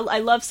mean, I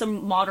love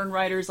some modern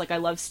writers. Like I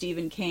love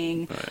Stephen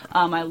King.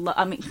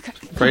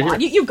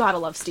 Right. You gotta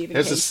love Stephen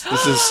King. This is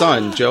his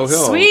son, Joe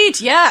Hill.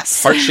 Sweet,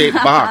 yes. Heart-shaped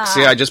box.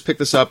 Yeah, I just picked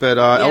this up at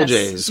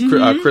LJ's.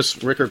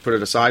 Chris Rickard put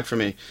it aside for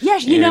me. Yeah,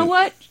 you know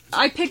what?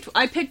 I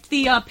picked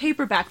the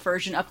paperback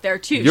version up there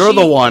too. You're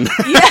the one.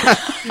 Yeah,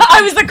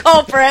 I was the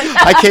culprit.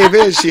 I came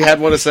in. She had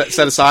one set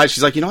aside.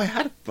 She's like, I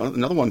had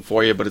another one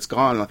for you, but it's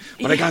gone.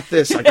 But I got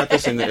this,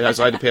 and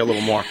so I had to pay a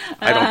little more.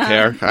 I don't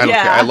care. I don't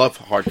care. I love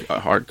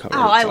hardcover.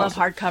 Oh, I love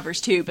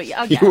hardcovers too. But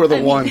yeah, you were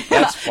the one.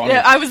 That's funny.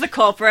 Yeah, I was the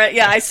culprit.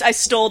 Yeah, I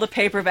stole the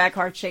paperback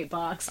heart-shaped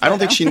box. I don't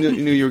think she knew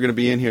you were going to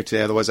be in here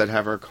today. Otherwise, I'd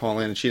have her call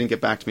in. And she didn't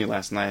get back to me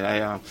last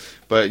night.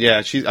 But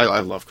yeah, I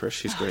love Chris.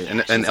 She's great.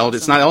 And awesome.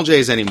 It's not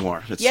LJ's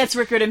anymore. It's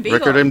Rickard and Beagle.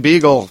 Rickard and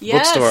Beagle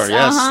yes, bookstore.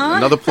 Yes,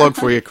 another plug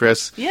for you,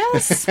 Chris.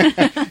 Yes,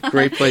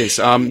 great place.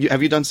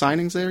 Have you done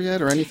signings there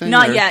yet or anything?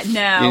 Not yet.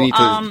 No. You need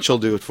to. She'll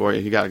do it for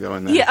you. You got to go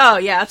in there. Yeah. Oh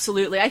yeah,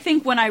 absolutely. I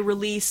think when I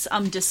release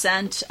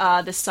Descent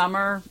this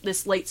summer,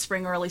 this late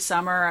spring, early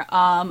summer,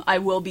 I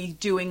will be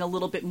doing a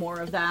little bit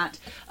more of that.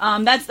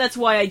 That's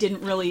why I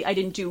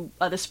didn't do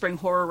the Spring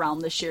Horror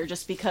Realm this year,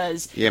 just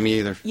because. Yeah, me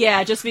either.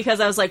 Yeah, just because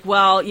I was like,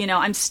 well,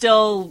 I'm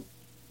still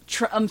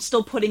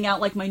putting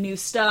out like my new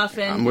stuff,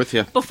 and I'm with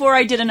you. Before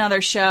I did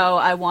another show,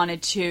 I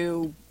wanted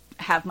to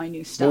have my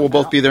new stuff. Well, we'll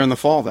both be there in the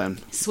fall then.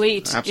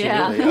 Sweet,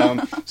 absolutely.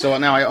 Yeah. So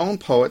now I own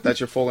Poet. That's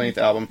your full-length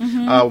album.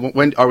 Mm-hmm.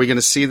 When are we going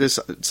to see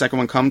this second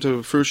one come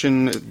to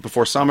fruition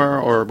before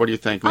summer, or what do you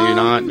think? Maybe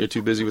not. You're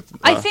too busy with.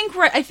 I think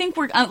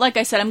we're like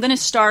I said. I'm going to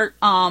start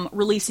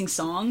releasing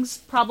songs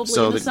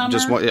probably in the summer.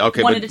 Just one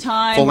at a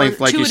time, full length,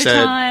 like you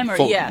said.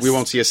 Yes. We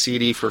won't see a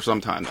CD for some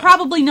time.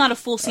 Probably not a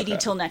full CD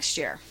till next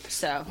year.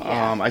 So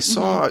yeah. I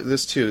saw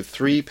this too.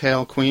 3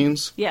 Pale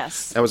Queens.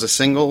 Yes. That was a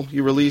single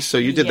you released. So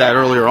you did that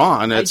earlier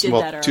on. I did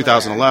that earlier.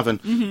 2011.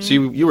 Mm-hmm. So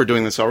you were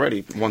doing this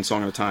already, one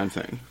song at a time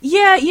thing.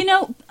 Yeah,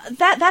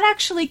 that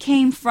actually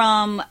came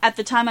from at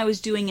the time I was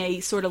doing a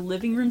sort of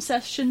living room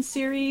session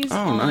series.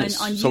 Oh,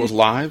 nice. On so it was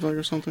live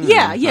or something?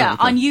 Yeah, okay.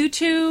 On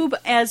YouTube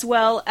as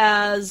well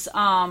as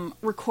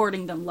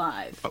recording them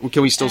live.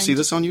 Can we still see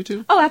this on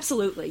YouTube? Oh,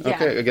 absolutely. Yeah.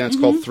 Okay. Again, it's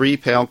called 3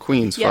 Pale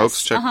Queens,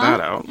 folks. Check that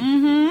out.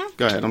 Mm-hmm.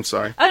 Go ahead. I'm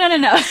sorry. Oh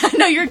no.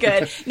 No, you're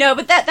good. No,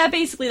 but that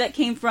basically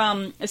came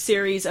from a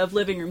series of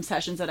living room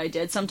sessions that I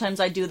did. Sometimes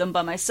I do them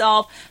by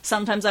myself.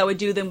 Sometimes I would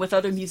do them with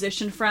other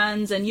musician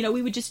friends, and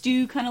we would just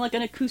do kind of like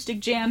an acoustic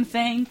jam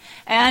thing,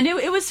 and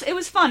it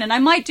was fun. And I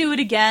might do it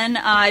again.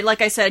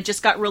 Like I said,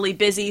 just got really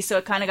busy, so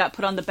it kind of got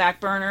put on the back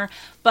burner.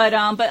 But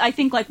I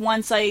think like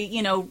once I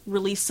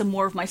release some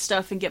more of my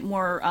stuff and get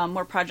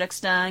more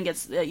projects done,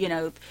 get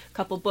a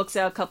couple books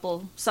out,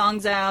 couple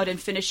songs out, and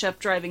finish up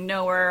Driving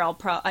Nowhere,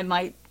 I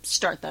might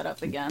start that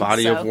up again.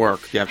 Body of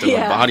work. You have to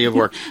have a body of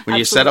work. When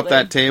you set up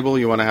that table,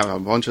 you want to have a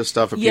bunch of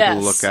stuff for people to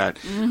look at.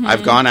 Mm-hmm.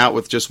 I've gone out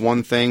with just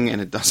one thing, and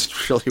it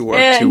doesn't really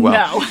work too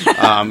well.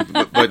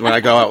 No. but when I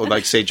go out with,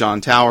 like, say, John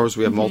Towers,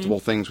 we have multiple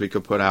things we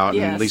could put out,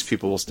 and at least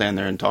people will stand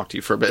there and talk to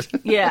you for a bit.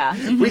 Yeah.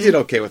 Mm-hmm. We did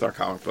okay with our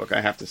comic book,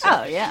 I have to say.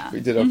 Oh, yeah. We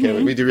did okay.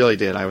 Mm-hmm. We really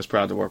did. I was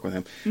proud to work with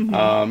him.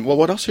 Mm-hmm. Well,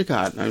 what else you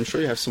got? I'm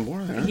sure you have some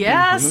more there.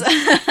 Yes.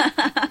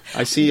 Mm-hmm.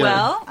 I see.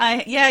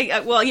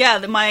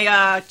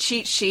 My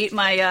cheat sheet,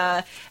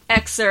 my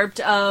excerpt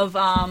of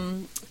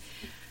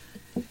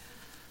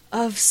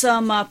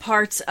some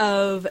parts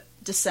of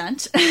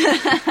Descent,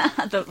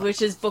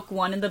 which is book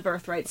 1 in the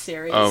Birthright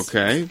series.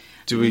 Okay.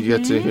 Do we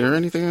get to hear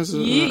anything?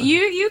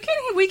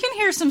 We can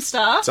hear some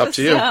stuff. It's up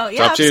to you. So, it's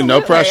up to you.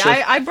 No pressure.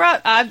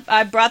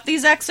 I brought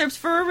these excerpts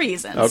for a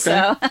reason. Okay.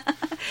 So,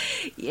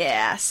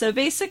 yeah. So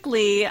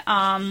basically,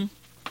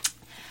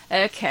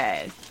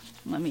 okay.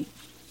 Let me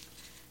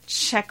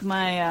check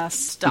my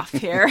stuff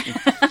here.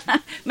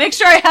 Make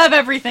sure I have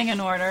everything in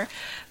order.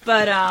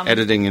 But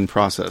editing in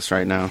process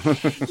right now.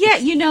 Yeah,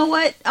 you know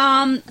what?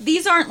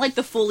 These aren't like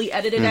the fully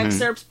edited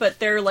excerpts, but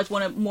they're like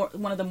one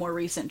of the more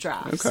recent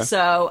drafts. Okay.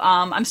 So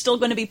I'm still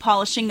going to be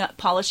polishing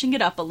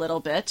it up a little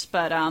bit,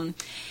 but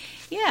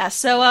yeah.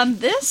 So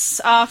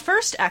this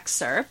first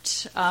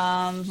excerpt,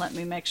 let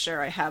me make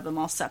sure I have them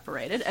all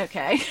separated.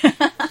 Okay.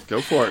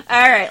 Go for it.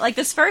 All right. Like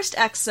this first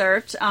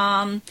excerpt.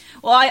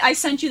 I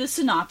sent you the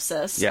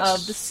synopsis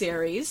of the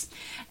series.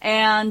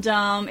 And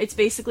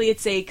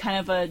it's a kind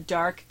of a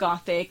dark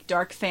gothic,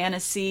 dark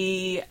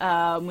fantasy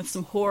with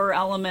some horror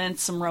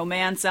elements, some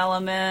romance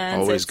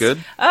elements. Always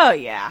good. Oh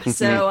yeah.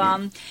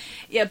 So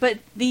but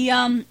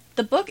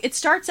the book, it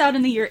starts out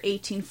in the year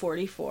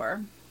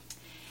 1844,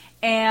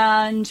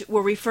 and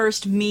where we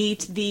first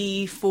meet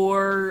the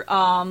 4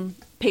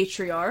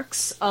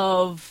 patriarchs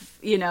of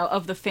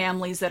the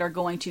families that are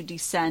going to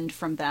descend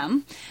from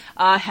them,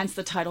 hence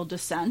the title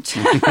Descent.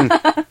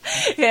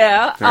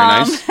 Yeah. Very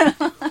nice.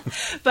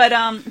 But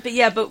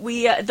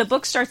the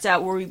book starts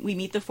out where we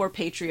meet the 4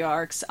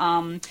 patriarchs.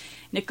 Nicolae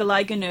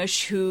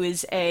Ganush, who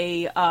is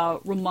a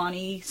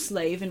Romani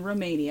slave in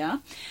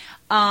Romania.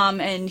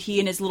 And he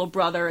and his little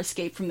brother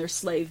escaped from their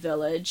slave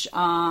village.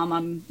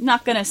 I'm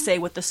not going to say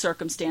what the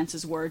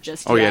circumstances were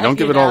just yet. Oh, yeah, don't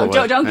give it all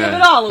away. Don't give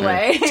it all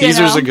away.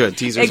 Teasers are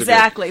good.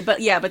 Exactly. But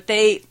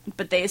they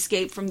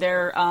escaped from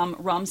their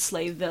Rum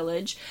slave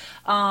village,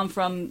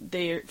 from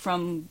their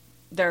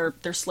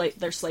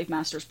slave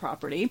master's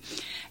property.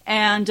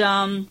 And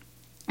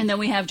And then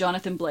we have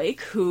Jonathan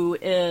Blake, who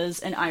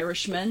is an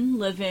Irishman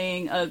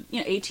living,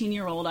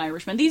 18-year-old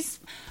Irishman. These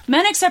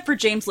men, except for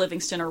James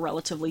Livingston, are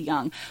relatively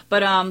young.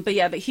 But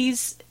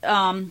he's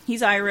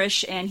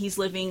Irish, and he's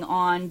living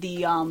on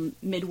the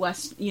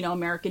Midwest,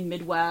 American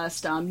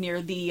Midwest,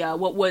 near the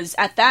what was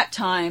at that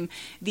time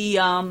the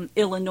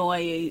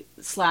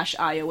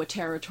Illinois/Iowa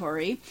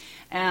territory.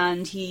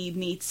 And he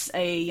meets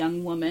a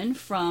young woman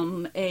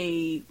from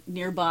a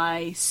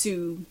nearby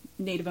Sioux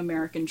Native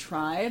American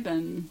tribe,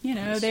 and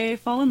they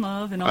fall in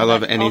love and all I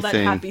love that, anything all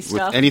that happy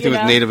stuff, with anything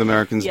with Native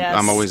Americans. Yes.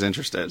 I'm always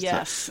interested.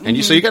 Yes,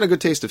 and so you got a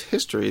good taste of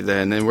history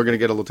then, and we're going to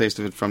get a little taste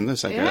of it from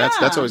this. I guess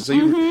that's always so.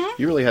 You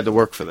really had to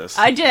work for this.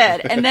 I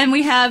did, and then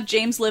we have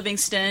James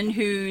Livingston,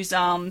 who's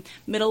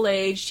middle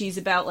aged. He's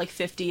about like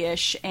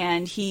 50-ish,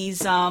 and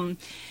he's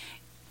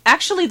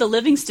actually, the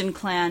Livingston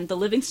clan, the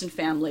Livingston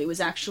family,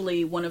 was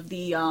actually one of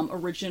the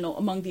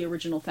among the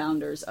original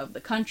founders of the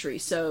country.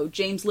 So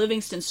James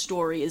Livingston's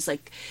story is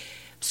like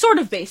sort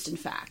of based in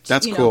fact.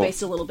 That's cool.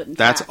 Based a little bit in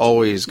That's fact.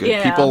 always good.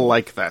 Yeah. People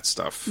like that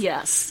stuff.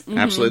 Yes. Mm-hmm.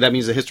 Absolutely. That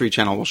means the History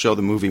Channel will show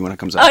the movie when it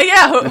comes out. Oh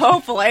yeah,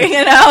 hopefully,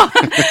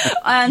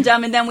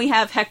 and then we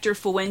have Hector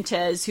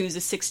Fuentes, who's a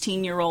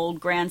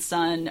 16-year-old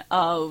grandson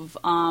of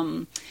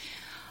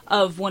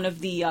one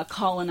of the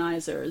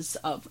colonizers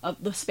of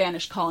the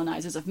Spanish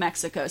colonizers of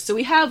Mexico. So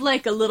we have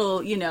like a little,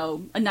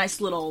 a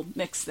nice little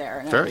mix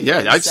there.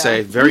 I'd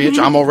say very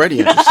interesting. I'm already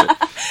interested.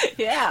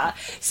 Yeah.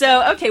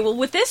 So, okay, well,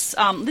 with this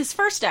this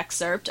first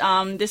excerpt,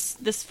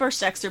 this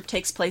first excerpt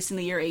takes place in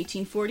the year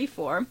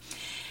 1844.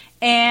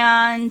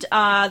 And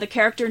the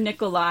character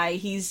Nikolai,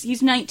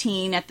 he's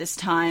 19 at this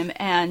time,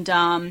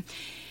 and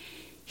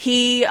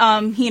he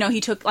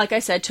took, like I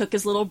said, took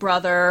his little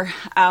brother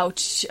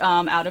out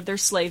of their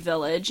slave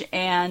village,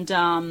 and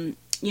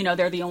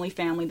they're the only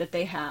family that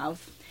they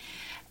have,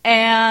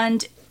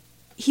 and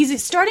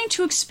he's starting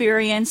to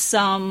experience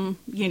some,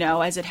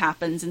 as it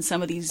happens in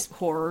some of these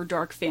horror,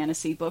 dark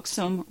fantasy books,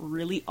 some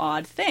really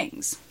odd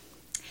things,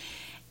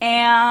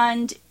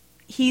 and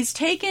he's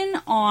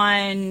taken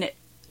on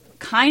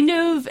kind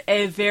of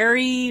a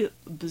very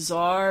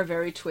bizarre,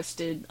 very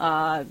twisted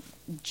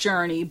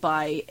journey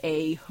by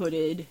a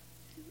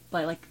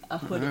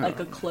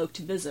cloaked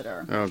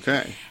visitor.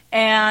 Okay.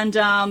 And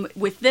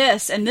with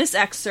this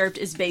excerpt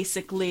is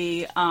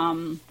basically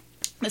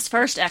this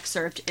first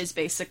excerpt is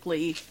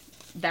basically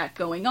that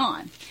going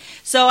on.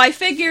 So I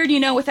figured,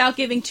 without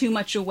giving too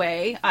much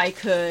away, I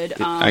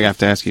could... I have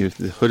to ask you,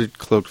 the hooded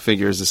cloaked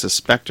figure, is this a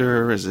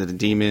specter? Is it a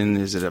demon?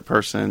 Is it a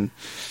person?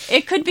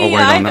 It could be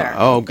either.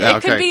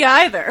 It could be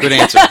either. Good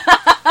answer.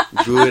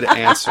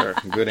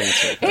 Good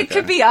answer. It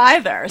could be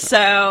either.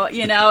 So,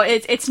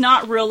 it's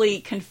not really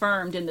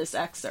confirmed in this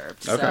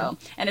excerpt. So, okay.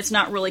 And it's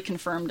not really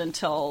confirmed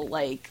until,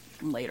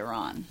 later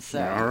on.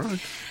 So, all right.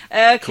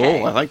 Okay.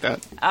 Cool. I like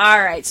that.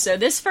 All right. So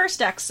this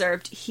first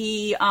excerpt,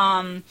 he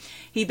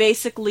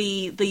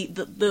basically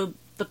the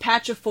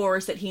patch of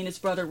forest that he and his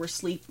brother were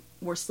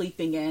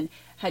sleeping in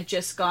had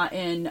just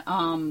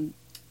gotten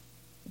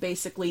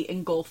basically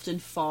engulfed in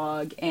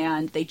fog,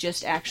 and they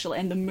just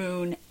and the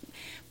moon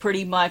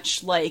pretty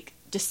much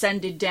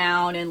descended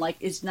down and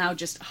is now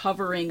just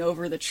hovering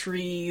over the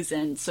trees,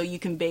 and so you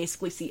can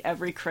basically see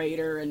every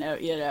crater, and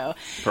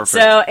Perfect.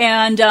 So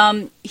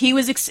and he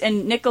was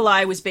and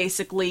Nikolai was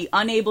basically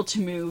unable to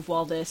move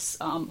while this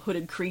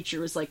hooded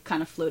creature was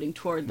kind of floating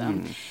toward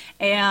them,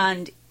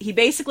 and he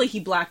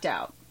blacked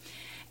out,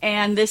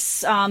 and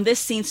this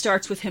scene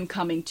starts with him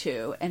coming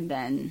to, and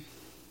then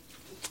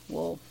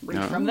we'll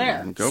read from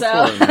there. Go for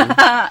it,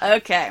 man.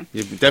 Okay.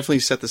 You definitely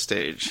set the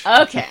stage.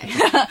 Okay.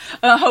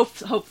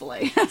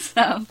 Hopefully.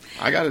 So.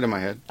 I got it in my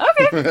head.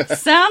 Okay.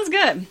 Sounds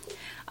good.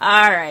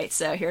 All right.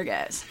 So here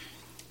goes.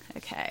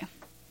 Okay.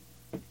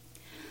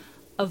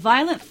 A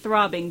violent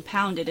throbbing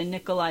pounded in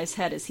Nikolai's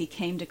head as he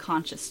came to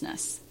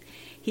consciousness.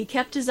 He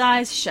kept his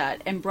eyes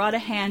shut and brought a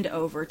hand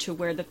over to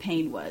where the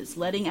pain was,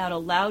 letting out a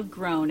loud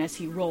groan as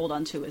he rolled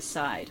onto his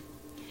side.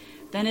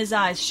 Then his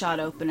eyes shot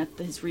open at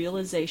his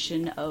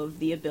realization of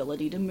the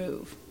ability to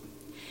move.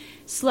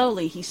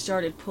 Slowly, he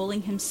started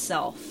pulling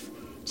himself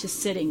to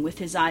sitting with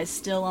his eyes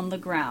still on the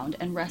ground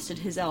and rested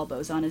his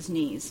elbows on his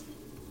knees.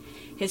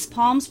 His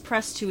palms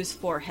pressed to his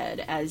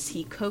forehead as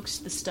he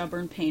coaxed the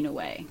stubborn pain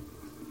away.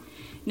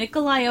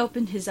 Nikolai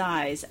opened his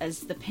eyes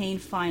as the pain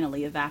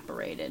finally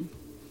evaporated.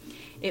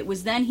 It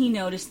was then he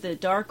noticed the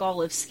dark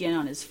olive skin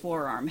on his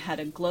forearm had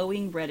a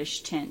glowing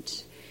reddish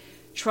tint.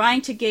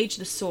 Trying to gauge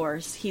the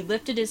source, he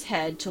lifted his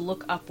head to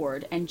look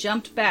upward and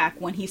jumped back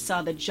when he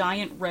saw the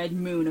giant red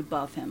moon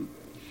above him.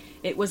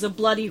 It was a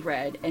bloody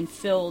red and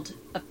filled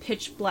a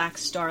pitch-black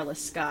starless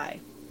sky.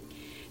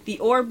 The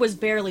orb was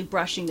barely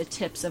brushing the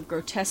tips of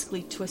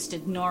grotesquely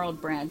twisted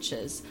gnarled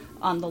branches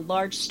on the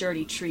large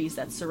sturdy trees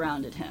that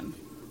surrounded him.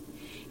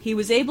 He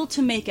was able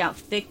to make out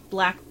thick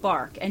black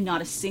bark, and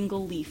not a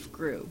single leaf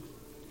grew.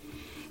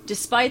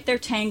 Despite their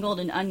tangled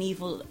and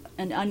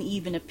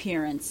uneven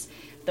appearance,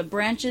 the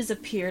branches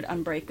appeared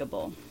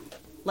unbreakable.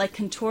 Like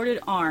contorted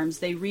arms,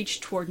 they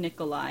reached toward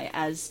Nikolai.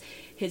 As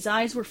his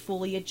eyes were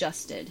fully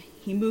adjusted,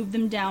 he moved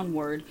them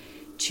downward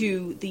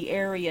to the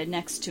area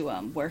next to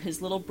him where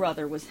his little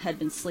brother had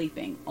been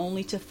sleeping,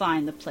 only to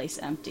find the place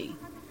empty.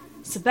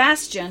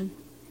 Sebastian,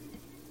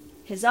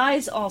 his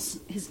bag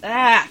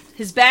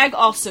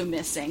also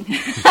missing.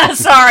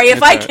 Sorry,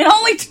 if I can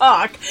only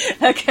talk.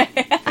 Okay.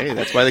 Hey,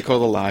 that's why they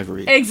call it a live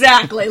read.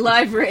 Exactly,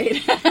 live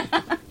read.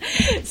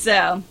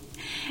 So,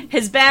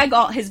 his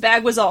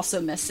bag was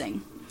also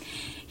missing.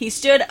 He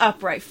stood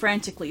upright,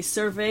 frantically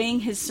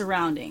surveying his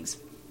surroundings.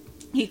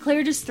 He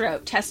cleared his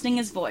throat, testing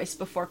his voice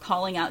before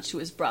calling out to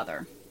his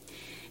brother.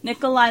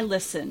 Nikolai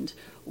listened,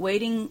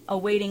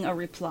 awaiting a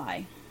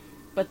reply.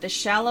 But the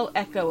shallow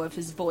echo of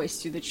his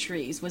voice through the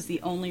trees was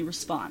the only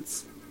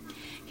response.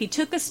 He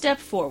took a step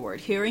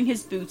forward, hearing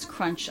his boots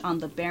crunch on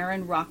the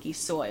barren, rocky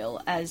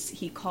soil as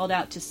he called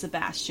out to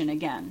Sebastian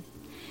again.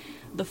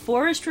 The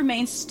forest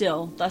remained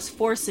still, thus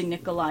forcing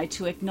Nikolai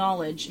to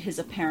acknowledge his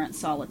apparent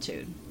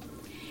solitude.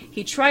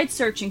 He tried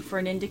searching for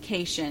an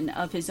indication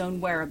of his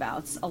own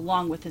whereabouts,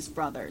 along with his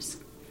brother's.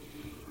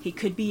 He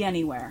could be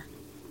anywhere.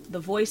 The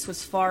voice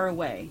was far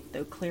away,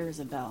 though clear as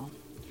a bell.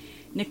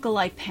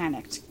 Nikolai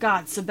panicked.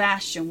 God,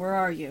 Sebastian, where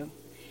are you?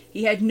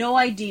 He had no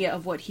idea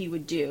of what he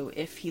would do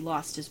if he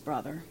lost his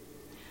brother.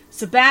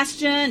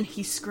 Sebastian!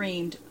 He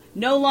screamed,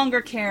 no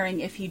longer caring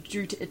if he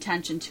drew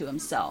attention to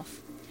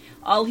himself.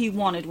 All he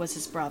wanted was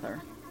his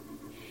brother.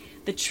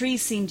 The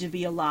trees seemed to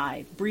be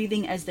alive,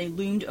 breathing as they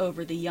loomed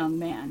over the young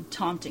man,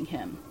 taunting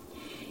him.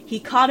 He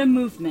caught a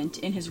movement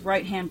in his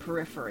right-hand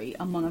periphery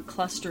among a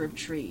cluster of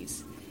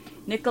trees.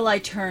 Nikolai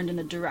turned in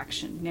a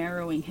direction,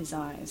 narrowing his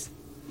eyes.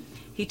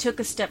 He took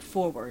a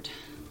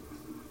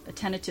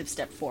tentative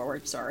step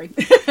forward, sorry.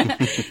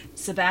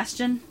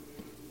 Sebastian?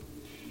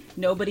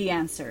 Nobody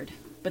answered,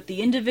 but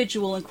the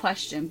individual in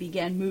question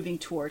began moving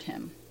toward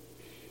him.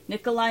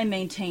 Nikolai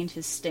maintained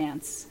his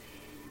stance,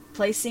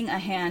 placing a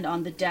hand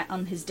on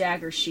his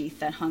dagger sheath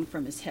that hung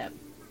from his hip.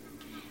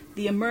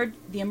 The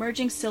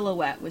emerging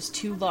silhouette was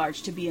too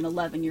large to be an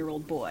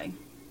 11-year-old boy.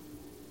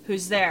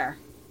 Who's there?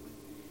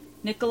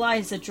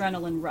 Nikolai's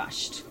adrenaline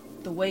rushed,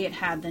 the way it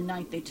had the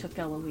night they took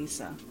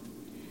Eloisa,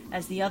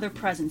 as the other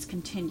presence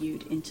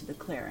continued into the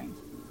clearing.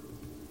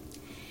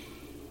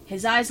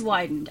 His eyes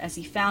widened as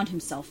he found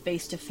himself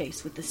face to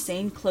face with the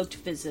same cloaked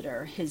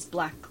visitor,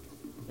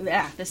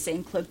 the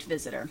same cloaked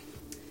visitor.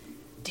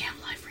 Damn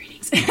live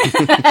readings.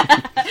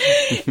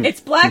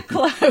 It's Black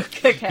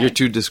Cloak. Okay. You're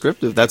too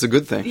descriptive. That's a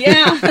good thing.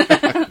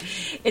 Yeah.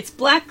 Its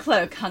black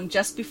cloak hung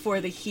just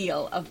before the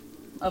heel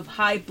of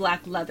high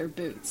black leather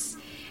boots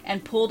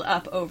and pulled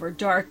up over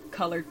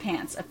dark-colored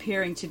pants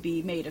appearing to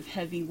be made of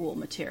heavy wool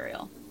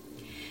material.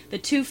 The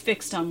two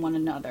fixed on one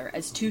another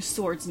as two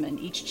swordsmen,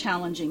 each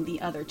challenging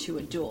the other to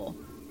a duel.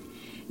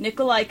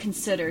 Nikolai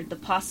considered the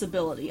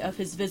possibility of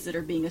his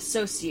visitor being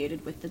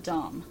associated with the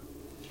Dom.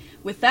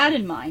 With that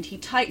in mind, he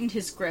tightened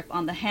his grip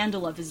on the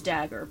handle of his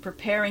dagger,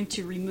 preparing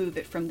to remove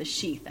it from the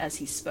sheath as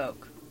he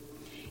spoke.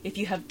 If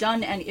you have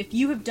done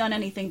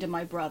anything to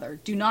my brother,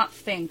 do not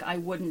think I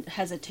wouldn't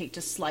hesitate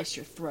to slice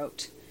your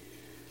throat.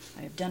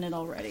 I have done it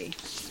already.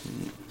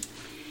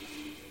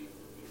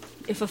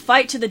 If a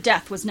fight to the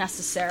death was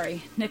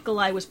necessary,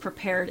 Nikolai was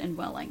prepared and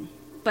willing.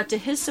 But to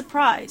his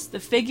surprise, the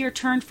figure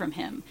turned from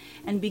him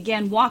and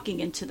began walking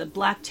into the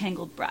black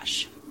tangled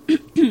brush.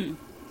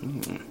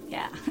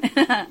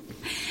 Yeah.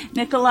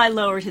 Nikolai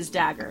lowered his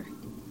dagger.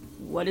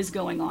 What is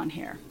going on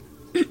here?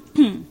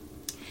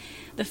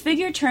 The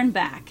figure turned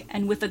back,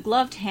 and with a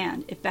gloved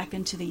hand, it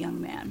beckoned to the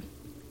young man.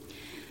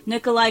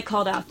 Nikolai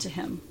called out to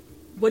him,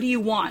 "What do you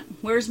want?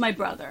 Where's my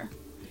brother?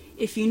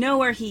 If you know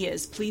where he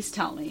is, please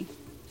tell me."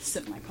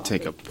 Sip my coffee.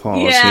 Take a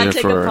pause here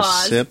for a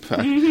sip.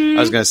 Mm-hmm. I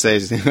was going to say,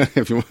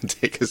 if you want to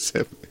take a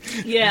sip,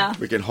 yeah,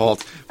 we can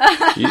halt.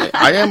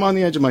 I am on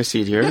the edge of my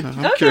seat here.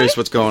 I'm curious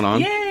what's going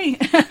on. Yay!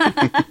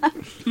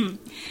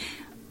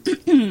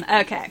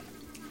 Okay.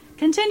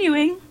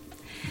 Continuing.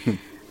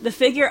 The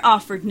figure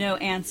offered no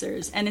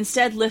answers, and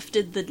instead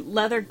lifted the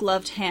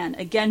leather-gloved hand,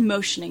 again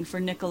motioning for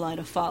Nikolai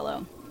to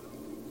follow.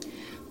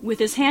 With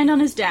his hand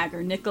on his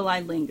dagger, Nikolai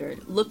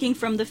lingered, looking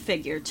from the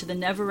figure to the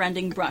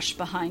never-ending brush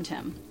behind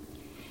him.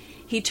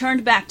 He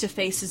turned back to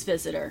face his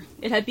visitor.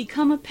 It had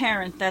become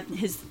apparent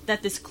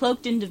that this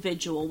cloaked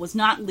individual was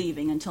not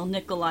leaving until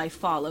Nikolai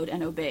followed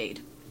and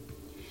obeyed.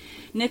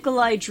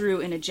 Nikolai drew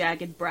in a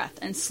jagged breath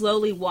and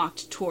slowly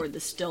walked toward the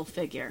still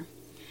figure.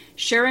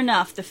 Sure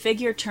enough, the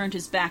figure turned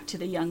his back to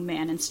the young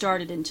man and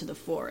started into the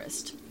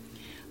forest.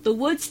 The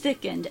woods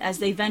thickened as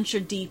they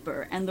ventured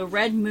deeper, and the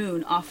red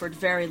moon offered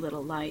very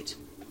little light.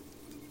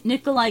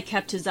 Nikolai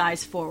kept his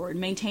eyes forward,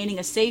 maintaining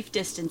a safe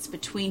distance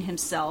between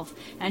himself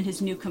and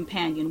his new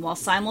companion, while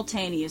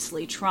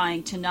simultaneously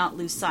trying to not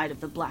lose sight of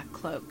the black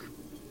cloak.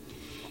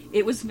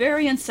 It was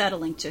very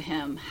unsettling to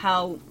him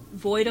how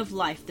void of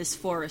life this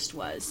forest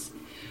was,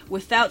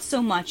 without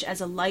so much as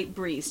a light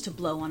breeze to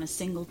blow on a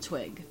single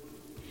twig.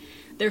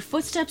 Their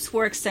footsteps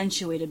were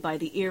accentuated by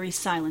the eerie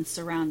silence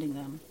surrounding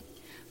them.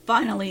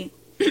 Finally,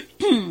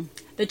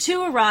 the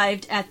two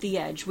arrived at the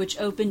edge, which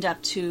opened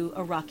up to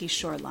a rocky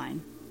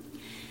shoreline.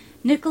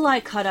 Nikolai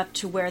caught up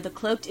to where the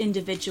cloaked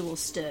individual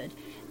stood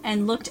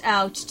and looked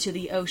out to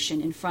the ocean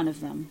in front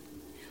of them.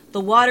 The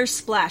water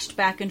splashed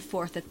back and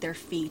forth at their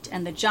feet,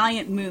 and the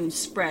giant moon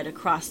spread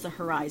across the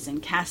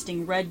horizon,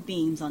 casting red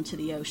beams onto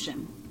the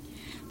ocean.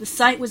 The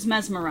sight was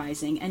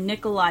mesmerizing, and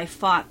Nikolai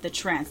fought the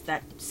trance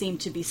that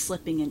seemed to be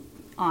slipping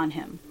on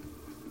him.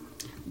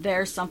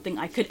 There's something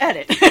I could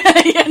edit.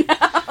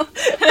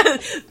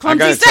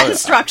 Clumsy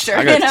sentence structure.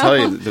 I gotta tell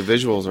you, the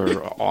visuals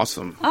are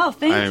awesome. Oh,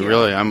 thank you.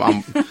 Really,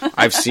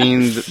 I've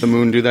seen the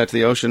moon do that to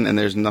the ocean, and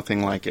there's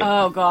nothing like it.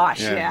 Oh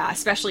gosh, yeah.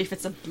 Especially if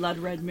it's a blood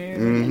red moon.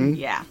 Mm-hmm. And,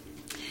 yeah.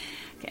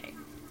 Okay.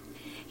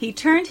 He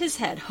turned his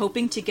head,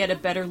 hoping to get a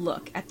better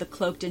look at the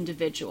cloaked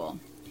individual.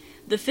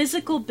 The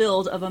physical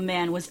build of a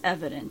man was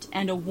evident,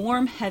 and a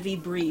warm, heavy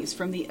breeze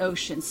from the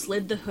ocean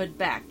slid the hood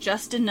back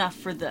just enough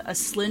for a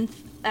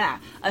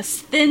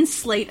thin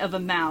slate of a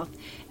mouth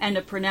and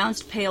a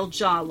pronounced pale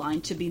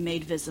jawline to be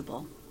made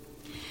visible.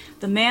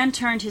 The man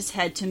turned his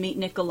head to meet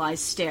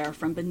Nikolai's stare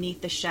from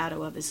beneath the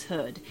shadow of his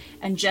hood,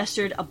 and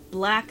gestured a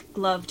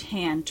black-gloved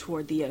hand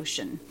toward the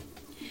ocean.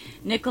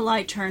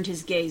 Nikolai turned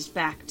his gaze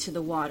back to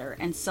the water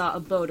and saw a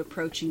boat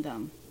approaching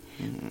them.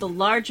 The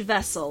large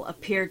vessel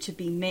appeared to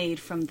be made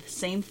from the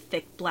same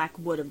thick black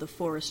wood of the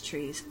forest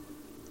trees.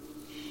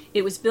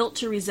 It was built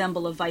to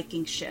resemble a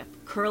Viking ship,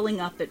 curling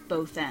up at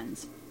both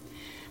ends.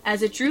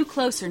 As it drew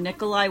closer,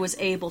 Nikolai was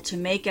able to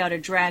make out a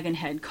dragon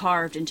head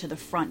carved into the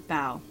front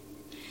bow.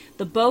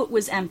 The boat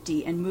was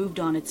empty and moved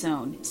on its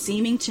own,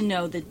 seeming to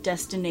know the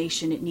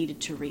destination it needed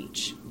to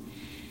reach.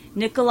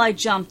 Nikolai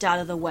jumped out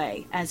of the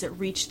way as it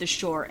reached the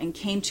shore and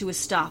came to a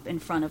stop in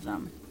front of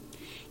them.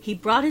 He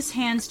brought his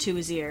hands to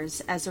his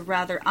ears as a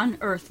rather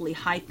unearthly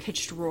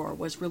high-pitched roar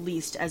was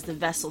released as the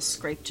vessel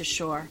scraped to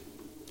shore.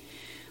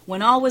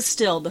 When all was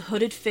still, the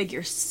hooded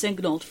figure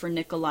signaled for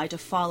Nikolai to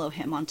follow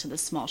him onto the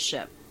small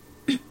ship.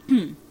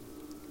 The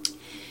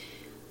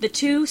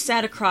two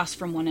sat across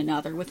from one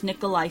another, with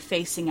Nikolai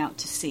facing out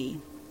to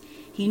sea.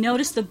 He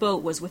noticed the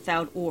boat was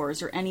without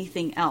oars or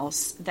anything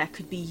else that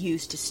could be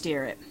used to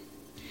steer it.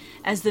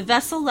 As the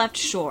vessel left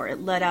shore,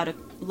 it let out a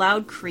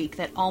loud creak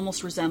that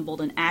almost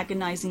resembled an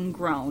agonizing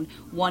groan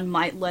one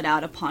might let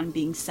out upon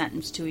being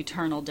sentenced to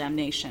eternal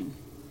damnation.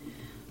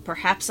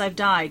 Perhaps I've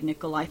died,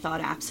 Nikolai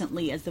thought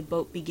absently as the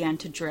boat began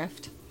to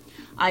drift.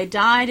 I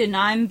died and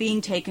I'm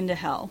being taken to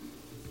hell.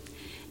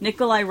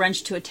 Nikolai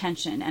wrenched to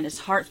attention, and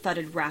his heart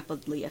thudded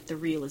rapidly at the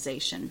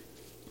realization.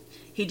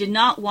 He did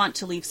not want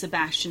to leave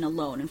Sebastian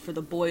alone and for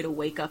the boy to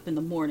wake up in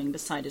the morning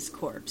beside his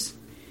corpse.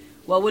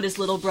 What would his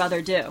little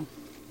brother do?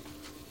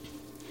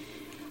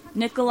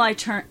 Nikolai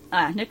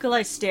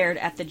stared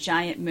at the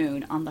giant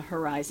moon on the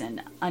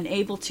horizon,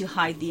 unable to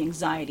hide the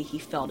anxiety he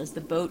felt as the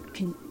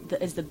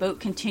boat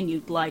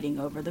continued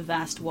gliding over the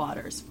vast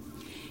waters.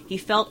 He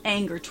felt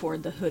anger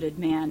toward the hooded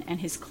man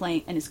and his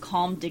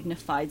calm,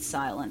 dignified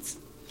silence.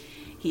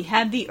 He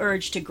had the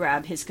urge to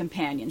grab his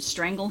companion,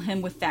 strangle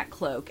him with that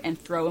cloak, and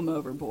throw him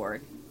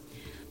overboard.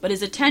 But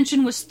his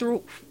attention was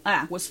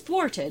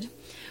thwarted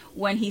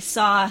when he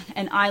saw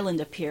an island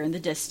appear in the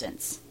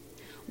distance.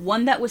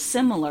 One that was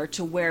similar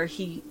to where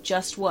he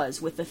just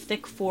was, with a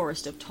thick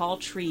forest of tall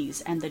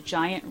trees and the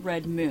giant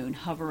red moon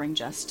hovering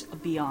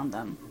just beyond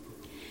them.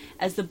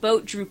 As the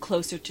boat drew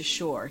closer to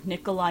shore,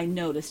 Nikolai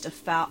noticed a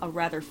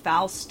rather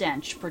foul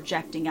stench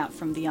projecting out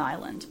from the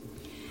island.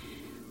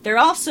 There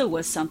also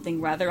was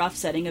something rather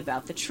offsetting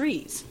about the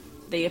trees.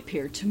 They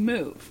appeared to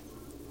move.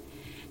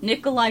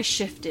 Nikolai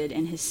shifted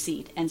in his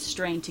seat and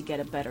strained to get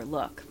a better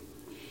look.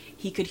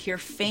 He could hear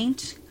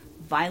faint,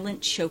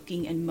 violent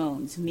choking and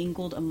moans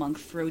mingled among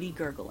throaty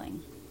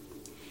gurgling.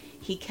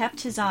 He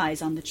kept his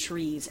eyes on the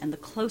trees, and the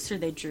closer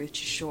they drew to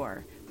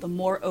shore, the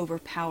more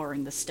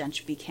overpowering the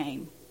stench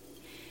became.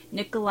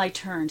 Nikolai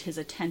turned his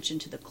attention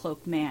to the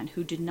cloaked man,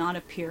 who did not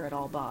appear at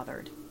all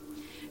bothered.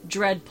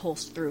 Dread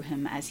pulsed through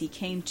him as he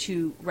came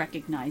to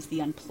recognize the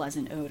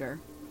unpleasant odor.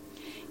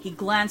 He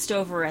glanced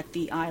over at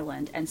the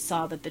island and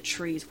saw that the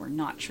trees were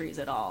not trees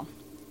at all.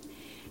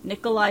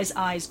 Nikolai's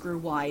eyes grew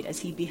wide as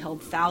he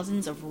beheld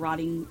thousands of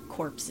rotting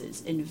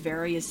corpses in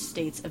various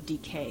states of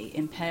decay,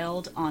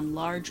 impaled on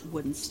large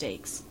wooden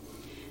stakes.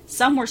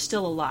 Some were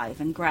still alive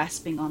and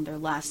grasping on their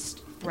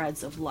last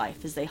threads of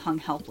life as they hung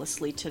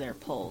helplessly to their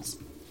poles.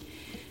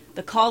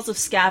 The calls of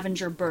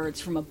scavenger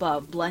birds from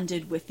above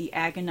blended with the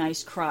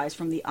agonized cries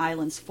from the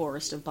island's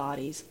forest of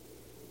bodies.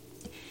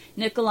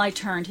 Nikolai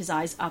turned his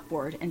eyes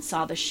upward and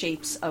saw the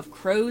shapes of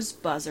crows,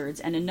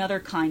 buzzards, and another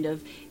kind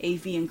of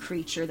avian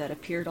creature that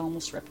appeared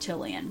almost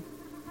reptilian.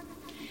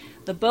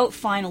 The boat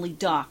finally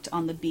docked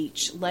on the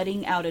beach,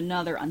 letting out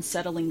another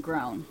unsettling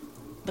groan.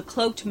 The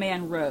cloaked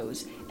man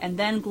rose, and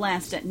then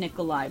glanced at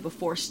Nikolai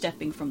before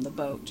stepping from the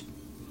boat.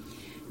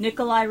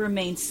 Nikolai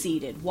remained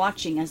seated,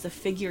 watching as the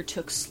figure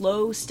took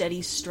slow,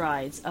 steady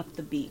strides up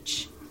the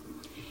beach.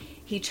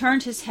 He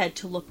turned his head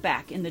to look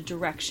back in the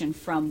direction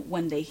from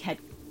which they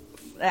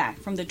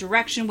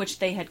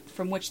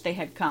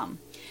had come,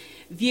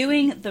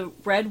 viewing the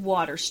red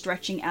water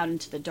stretching out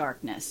into the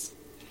darkness.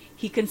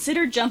 He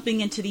considered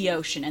jumping into the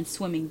ocean and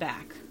swimming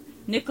back.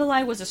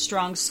 Nikolai was a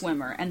strong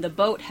swimmer, and the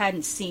boat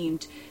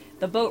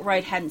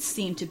ride hadn't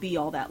seemed to be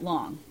all that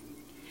long.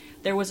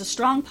 There was a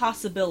strong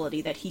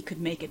possibility that he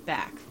could make it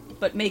back.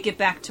 But make it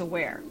back to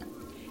where?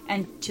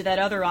 And to that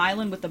other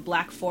island with the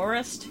Black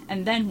Forest?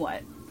 And then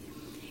what?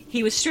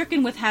 He was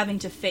stricken with having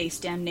to face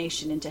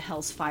damnation into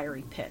hell's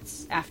fiery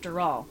pits. After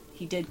all,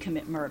 he did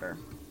commit murder.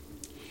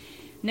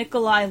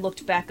 Nikolai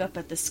looked back up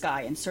at the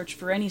sky and searched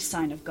for any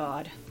sign of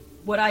God.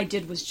 What I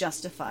did was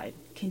justified.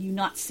 Can you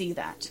not see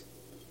that?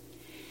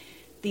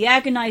 The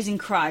agonizing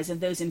cries of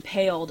those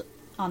impaled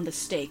on the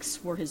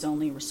stakes were his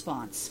only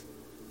response.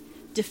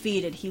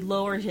 Defeated, he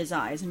lowered his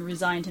eyes and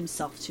resigned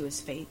himself to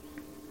his fate.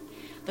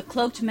 The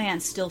cloaked man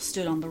still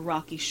stood on the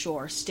rocky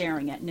shore,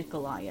 staring at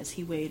Nikolai as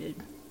he waited.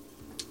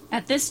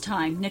 At this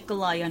time,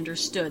 Nikolai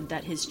understood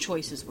that his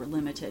choices were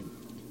limited.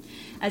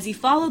 As he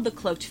followed the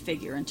cloaked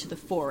figure into the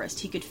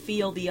forest, he could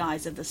feel the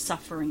eyes of the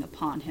suffering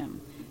upon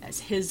him, as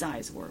his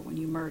eyes were when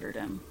you murdered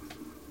him.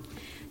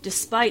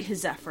 Despite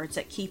his efforts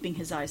at keeping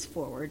his eyes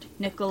forward,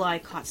 Nikolai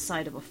caught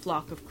sight of a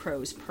flock of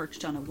crows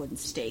perched on a wooden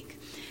stake,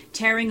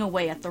 tearing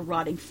away at the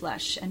rotting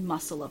flesh and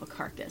muscle of a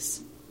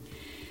carcass.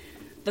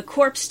 The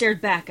corpse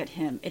stared back at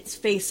him, its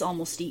face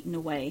almost eaten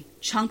away.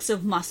 Chunks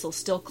of muscle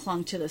still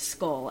clung to the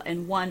skull,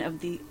 and one of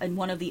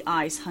the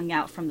eyes hung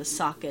out from the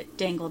socket,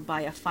 dangled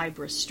by a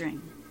fibrous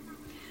string.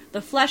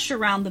 The flesh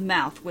around the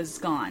mouth was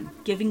gone,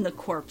 giving the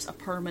corpse a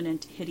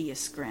permanent,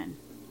 hideous grin.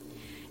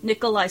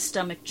 Nikolai's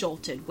stomach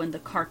jolted when the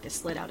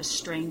carcass let out a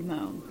strained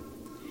moan.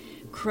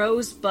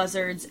 Crows,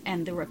 buzzards,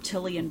 and the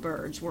reptilian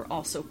birds were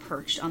also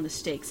perched on the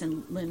stakes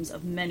and limbs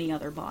of many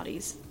other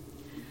bodies.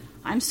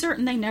 I'm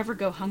certain they never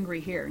go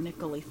hungry here,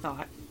 Nikolai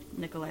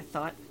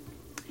thought.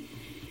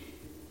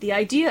 The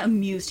idea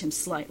amused him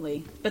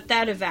slightly, but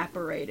that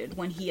evaporated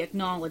when he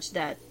acknowledged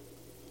that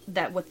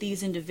what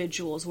these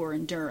individuals were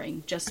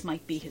enduring just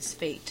might be his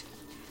fate.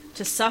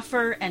 To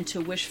suffer and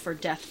to wish for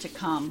death to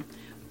come,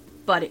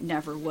 but it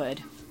never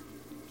would.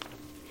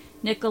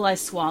 Nikolai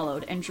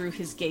swallowed and drew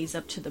his gaze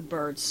up to the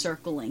birds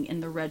circling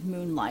in the red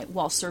moonlight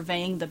while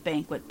surveying the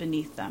banquet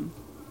beneath them.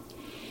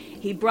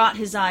 He brought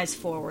his eyes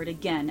forward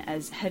again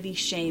as heavy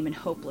shame and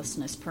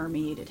hopelessness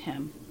permeated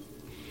him.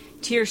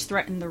 Tears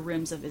threatened the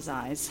rims of his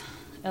eyes.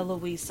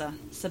 Eloisa,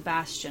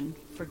 Sebastian,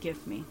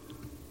 forgive me.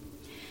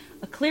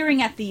 A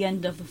clearing at the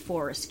end of the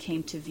forest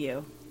came to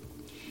view.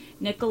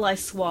 Nikolai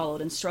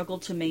swallowed and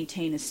struggled to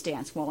maintain his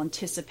stance while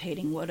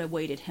anticipating what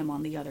awaited him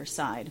on the other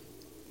side.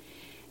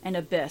 An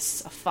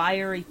abyss, a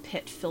fiery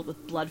pit filled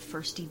with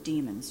bloodthirsty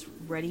demons,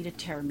 ready to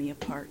tear me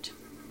apart.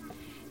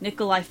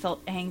 Nikolai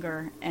felt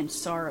anger and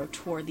sorrow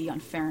toward the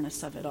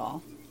unfairness of it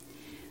all.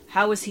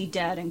 How was he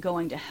dead and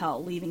going to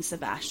hell, leaving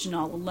Sebastian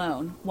all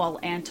alone, while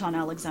Anton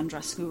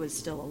Alexandrescu was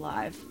still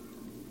alive?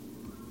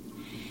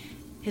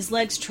 His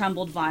legs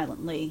trembled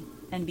violently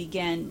and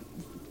began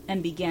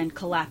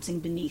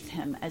collapsing beneath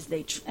him as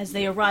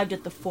they arrived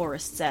at the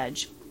forest's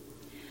edge.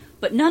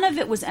 But none of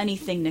it was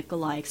anything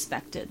Nikolai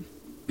expected.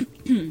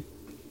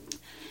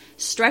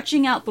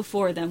 Stretching out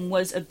before them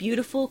was a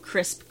beautiful,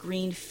 crisp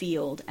green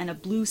field and a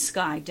blue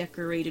sky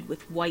decorated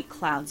with white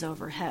clouds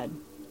overhead.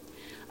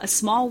 A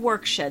small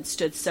workshed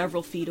stood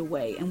several feet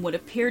away, and what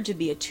appeared to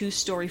be a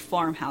 2-story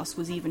farmhouse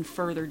was even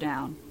further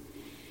down.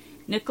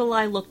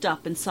 Nikolai looked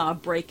up and saw a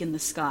break in the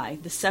sky,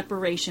 the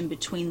separation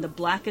between the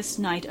blackest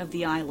night of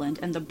the island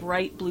and the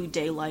bright blue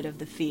daylight of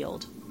the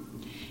field.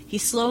 He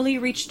slowly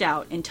reached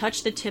out and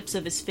touched the tips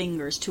of his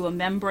fingers to a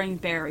membrane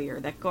barrier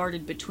that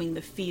guarded between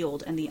the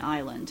field and the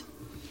island.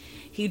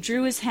 He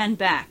drew his hand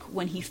back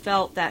when he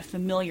felt that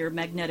familiar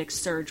magnetic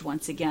surge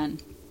once again.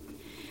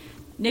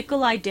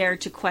 Nikolai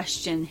dared to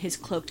question his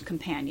cloaked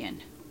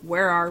companion.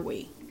 Where are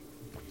we?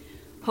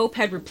 Hope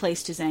had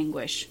replaced his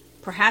anguish.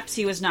 Perhaps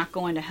he was not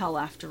going to hell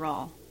after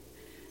all.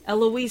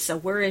 Eloisa,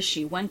 where is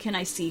she? When can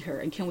I see her?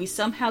 And can we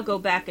somehow go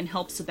back and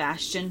help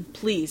Sebastian?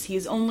 Please, he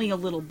is only a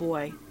little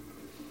boy.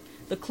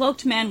 The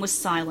cloaked man was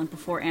silent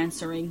before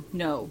answering,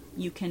 No,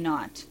 you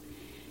cannot.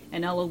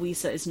 And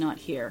Eloisa is not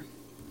here.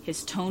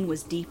 His tone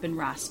was deep and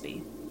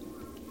raspy.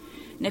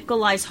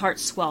 Nikolai's heart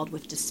swelled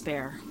with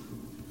despair.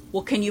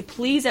 Well, can you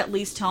please at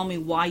least tell me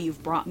why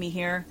you've brought me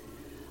here?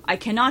 I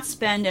cannot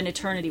spend an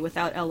eternity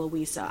without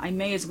Eloisa. I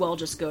may as well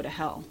just go to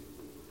hell.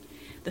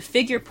 The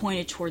figure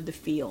pointed toward the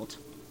field.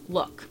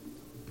 Look.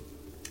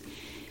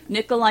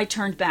 Nikolai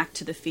turned back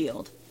to the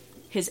field.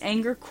 His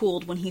anger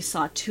cooled when he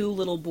saw 2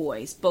 little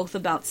boys, both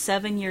about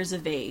 7 years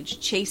of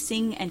age,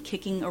 chasing and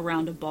kicking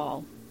around a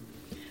ball.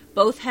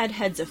 Both had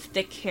heads of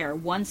thick hair,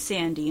 one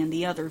sandy and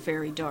the other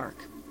very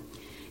dark.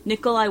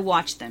 Nikolai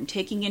watched them,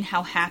 taking in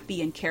how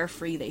happy and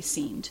carefree they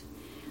seemed.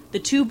 The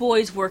 2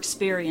 boys were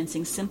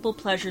experiencing simple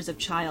pleasures of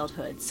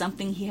childhood,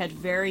 something he had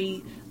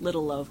very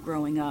little of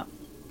growing up.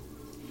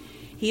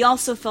 He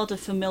also felt a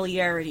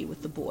familiarity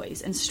with the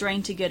boys and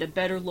strained to get a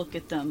better look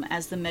at them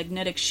as the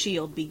magnetic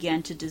shield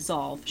began to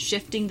dissolve,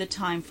 shifting the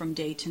time from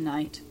day to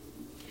night.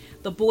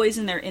 The boys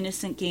in their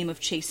innocent game of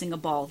chasing a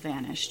ball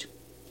vanished.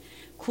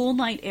 Cool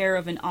night air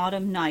of an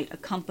autumn night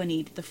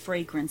accompanied the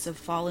fragrance of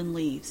fallen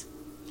leaves.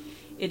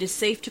 It is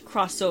safe to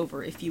cross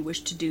over if you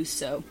wish to do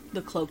so,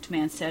 the cloaked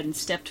man said and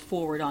stepped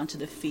forward onto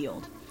the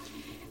field.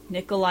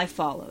 Nikolai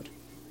followed.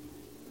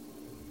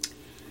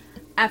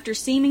 After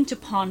seeming to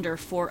ponder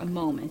for a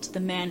moment, the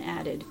man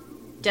added,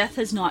 "Death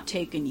has not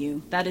taken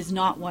you. That is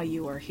not why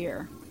you are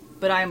here.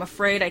 But I am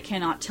afraid I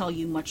cannot tell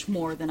you much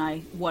more than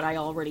what I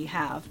already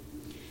have."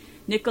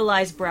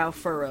 Nikolai's brow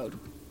furrowed.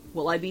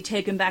 "Will I be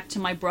taken back to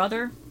my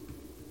brother?"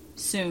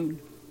 "Soon."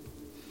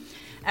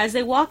 As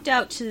they walked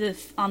out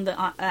on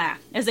the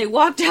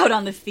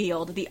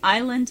field, the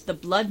island, the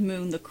blood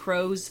moon, the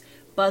crows,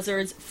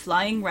 buzzards,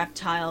 flying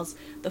reptiles,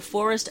 the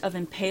forest of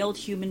impaled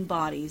human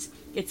bodies,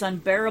 its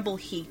unbearable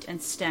heat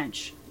and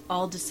stench,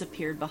 all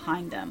disappeared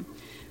behind them,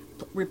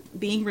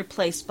 being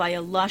replaced by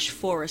a lush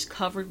forest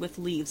covered with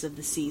leaves of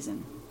the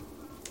season.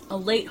 A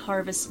late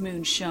harvest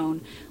moon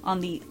shone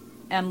on the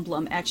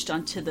emblem etched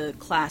onto the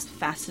clasp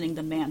fastening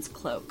the man's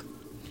cloak.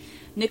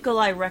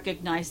 Nikolai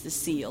recognized the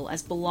seal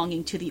as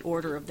belonging to the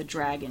Order of the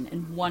Dragon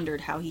and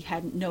wondered how he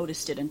hadn't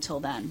noticed it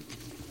until then.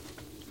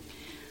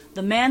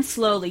 The man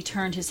slowly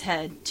turned his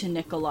head to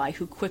Nikolai,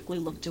 who quickly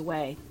looked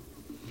away.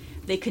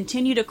 They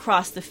continued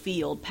across the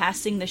field,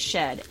 passing the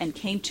shed, and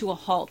came to a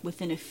halt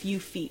within a few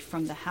feet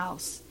from the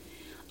house.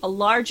 A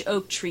large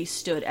oak tree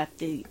stood at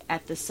the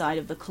side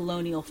of the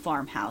colonial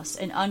farmhouse,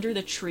 and under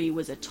the tree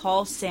was a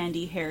tall,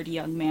 sandy-haired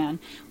young man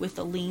with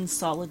a lean,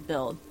 solid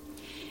build.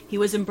 He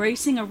was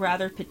embracing a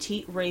rather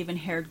petite,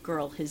 raven-haired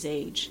girl his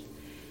age.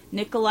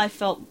 Nikolai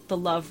felt the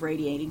love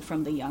radiating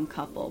from the young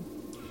couple.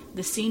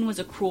 The scene was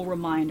a cruel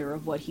reminder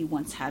of what he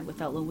once had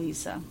with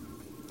Eloisa.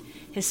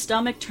 His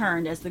stomach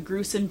turned as the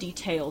gruesome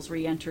details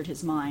re-entered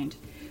his mind,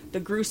 the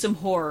gruesome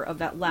horror of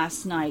that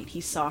last night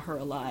he saw her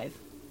alive.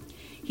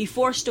 He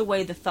forced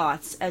away the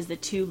thoughts as the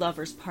two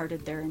lovers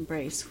parted their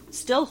embrace,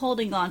 still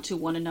holding on to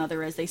one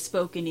another as they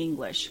spoke in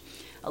English,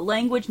 a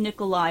language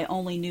Nikolai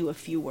only knew a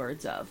few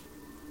words of.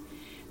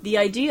 The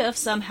idea of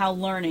somehow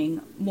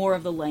learning more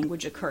of the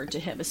language occurred to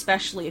him,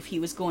 especially if he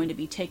was going to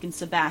be taking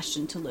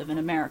Sebastian to live in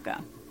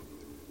America.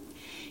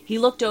 He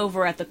looked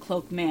over at the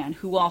cloaked man,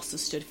 who also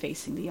stood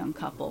facing the young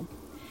couple.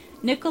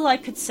 Nikolai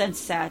could sense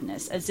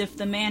sadness, as if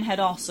the man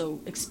had also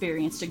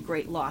experienced a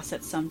great loss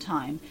at some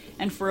time,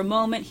 and for a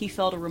moment he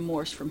felt a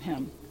remorse from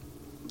him.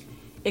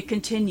 "It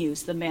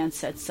continues," the man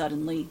said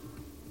suddenly.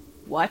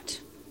 "What?"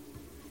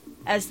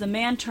 As the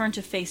man turned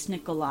to face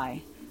Nikolai,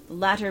 the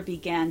latter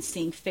began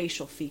seeing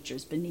facial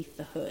features beneath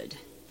the hood.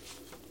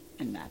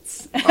 And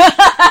that's...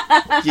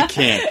 You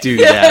can't do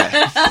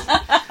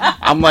that.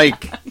 I'm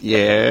like,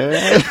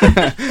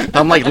 yeah.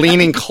 I'm like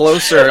leaning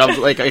closer.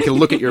 I'm like, I can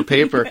look at your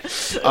paper.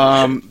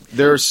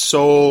 There's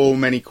so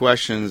many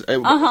questions.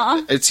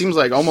 It seems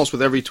like almost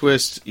with every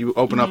twist, you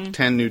open up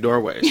 10 new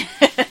doorways.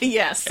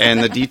 Yes.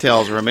 And the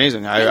details are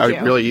amazing. I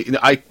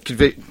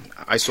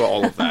saw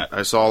all of that.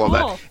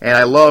 That. And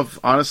I love,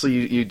 honestly,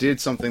 you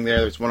did something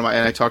there. It's one of my,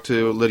 and I talked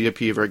to Lydia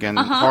Peaver, again,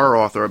 horror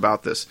author,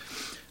 about this.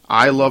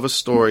 I love a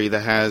story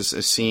that has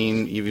a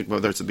scene, even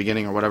whether it's the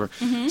beginning or whatever.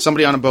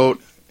 Somebody on a boat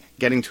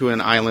getting to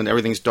an island,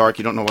 everything's dark,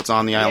 you don't know what's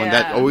on the island.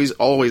 Yeah. That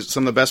always,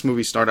 some of the best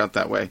movies start out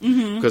that way.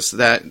 Because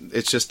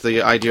it's just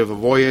the idea of a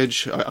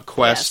voyage, a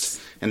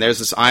quest, and there's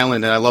this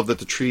island, and I love that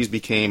the trees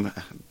became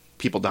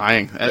people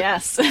dying.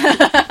 Yes.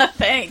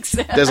 Thanks.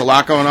 There's a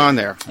lot going on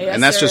there. Yes,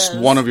 and that's there just is.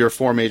 one of your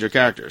 4 major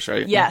characters,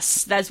 right?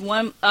 Yes, that's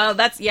one.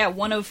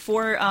 One of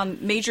 4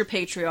 major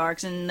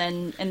patriarchs, and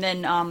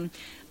then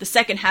the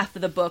second half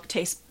of the book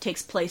takes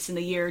place in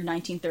the year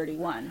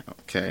 1931.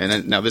 Okay, and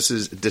then, now this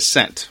is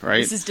Descent, right?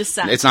 This is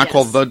Descent. It's not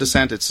called The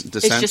Descent; it's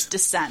Descent. It's just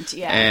Descent,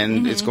 yeah.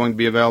 And it's going to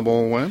be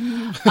available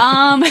when?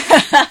 Got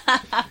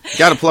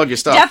to plug your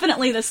stuff.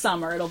 Definitely this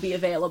summer it'll be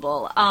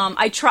available.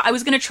 I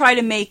was going to try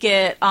to make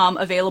it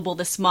available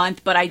this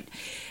month, but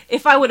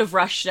if I would have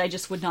rushed it, I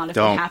just would not have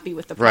been happy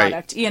with the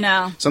product, you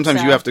know?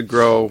 Sometimes you have to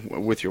grow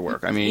with your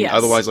work. I mean, Yes.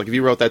 Otherwise, like if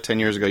you wrote that 10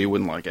 years ago, you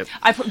wouldn't like it.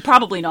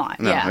 Probably not,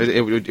 No, yeah.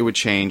 it would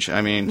change. I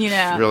mean, You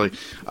know. really.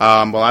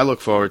 Well, I look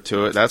forward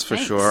to it, that's for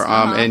Thanks. sure.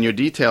 And your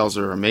details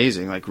are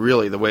amazing. Like,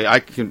 really, the way I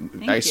can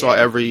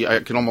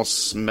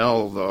almost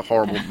smell the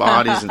horrible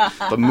bodies and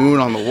the moon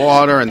on the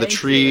water and the Thank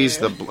trees,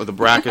 you. the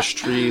brackish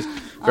trees.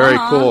 Very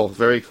cool.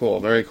 Very cool.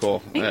 Very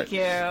cool. Thank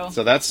you.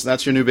 So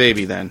that's your new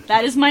baby then.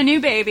 That is my new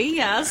baby,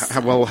 yes.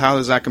 Well, how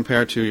does that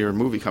compare to your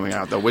movie coming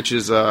out, though? Which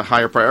is a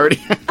higher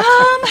priority?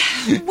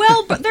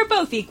 Well, they're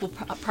both equal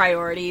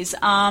priorities.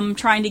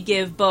 Trying to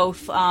give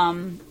both,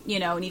 an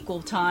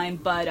equal time,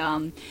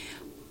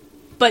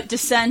 but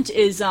Descent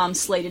is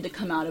slated to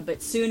come out a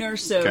bit sooner.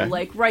 So,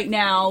 Okay. right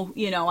now,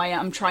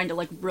 I'm trying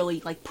to really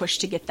push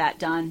to get that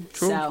done.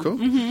 Cool, so.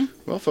 cool.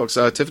 Well, folks,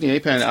 Tiffany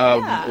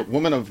Apan,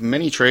 woman of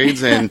many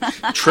trades and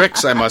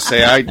tricks, I must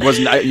say.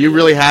 You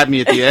really had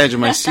me at the edge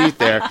of my seat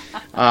there.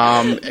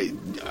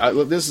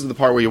 This is the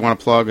part where you want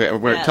to plug.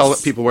 Tell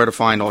people where to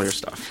find all your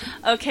stuff.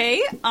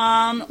 Okay.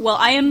 Well,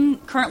 I am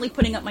currently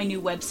putting up my new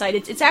website.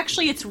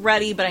 It's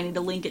ready, but I need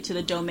to link it to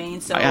the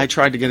domain. So I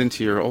tried to get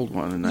into your old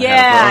one. And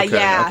yeah.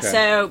 Okay.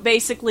 So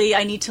basically,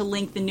 I need to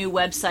link the new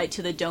website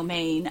to the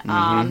domain.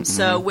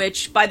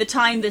 Which by the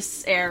time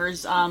this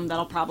airs,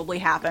 that'll probably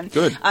happen.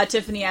 Good.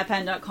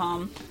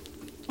 TiffanyApan.com.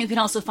 You can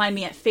also find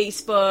me at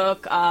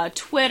Facebook,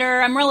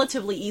 Twitter. I'm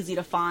relatively easy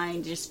to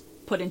find. Just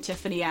put in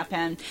Tiffany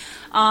Appen.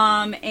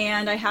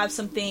 And I have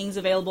some things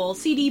available: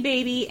 CD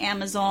Baby,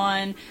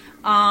 Amazon.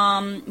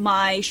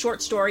 My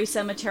short story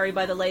Cemetery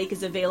by the Lake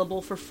is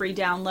available for free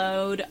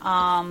download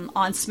on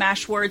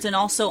Smashwords and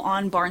also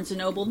on Barnes &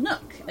 Noble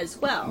Nook as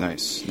well.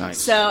 Nice.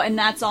 So, and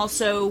that's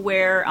also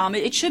where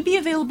it should be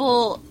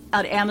available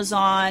at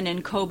Amazon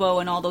and Kobo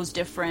and all those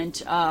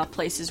different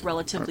places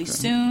relatively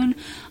soon.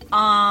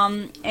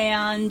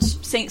 And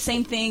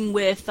same thing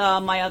with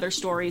my other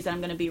stories that I'm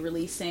going to be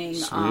releasing.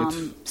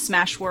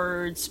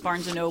 Smashwords,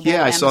 Barnes & Noble,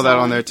 Yeah, I saw that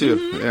on there too.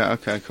 Mm-hmm. Yeah,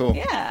 okay, cool.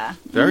 Yeah.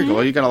 Very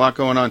cool. You got a lot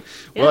going on.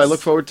 Well, I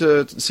look forward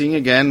to seeing you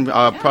again.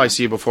 Probably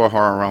see you before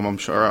Horror Realm, I'm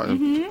sure.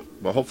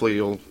 Well, hopefully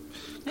you'll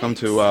come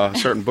to a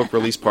certain book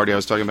release party I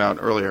was talking about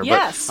earlier.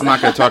 Yes. But I'm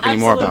not going to talk any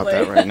more about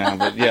that right now.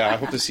 But yeah, I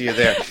hope to see you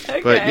there.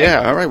 Okay. But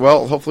yeah, all right.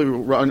 Well, hopefully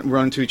we'll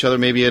run into each other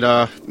maybe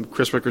at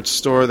Chris Rickard's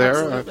store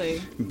there,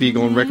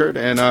 Beagle and Rickard.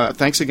 And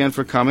thanks again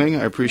for coming.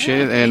 I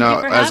appreciate it. And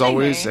thank you for as having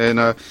always, me.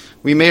 and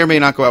we may or may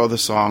not go out with a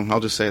song. I'll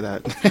just say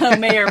that.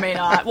 May or may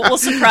not. We'll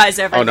surprise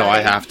everybody. Oh no, I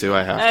have to.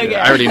 Okay.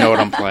 I already know what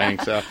I'm playing.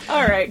 So.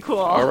 All right, cool.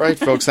 All right,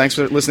 folks. Thanks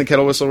for listening to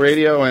Kettle Whistle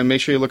Radio, and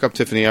make sure you look up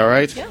Tiffany. All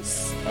right.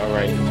 Yes. All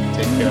right.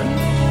 Take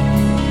care.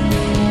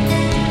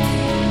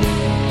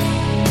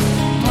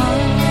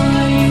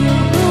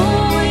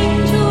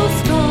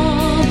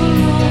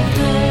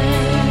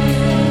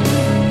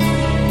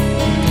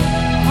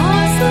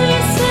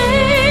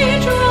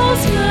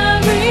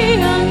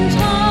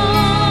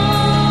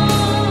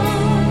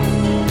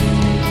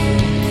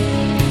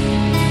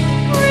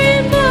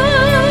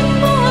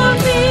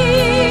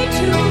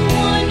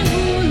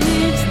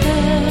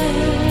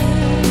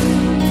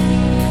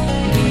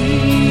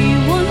 He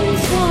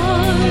once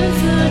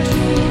was a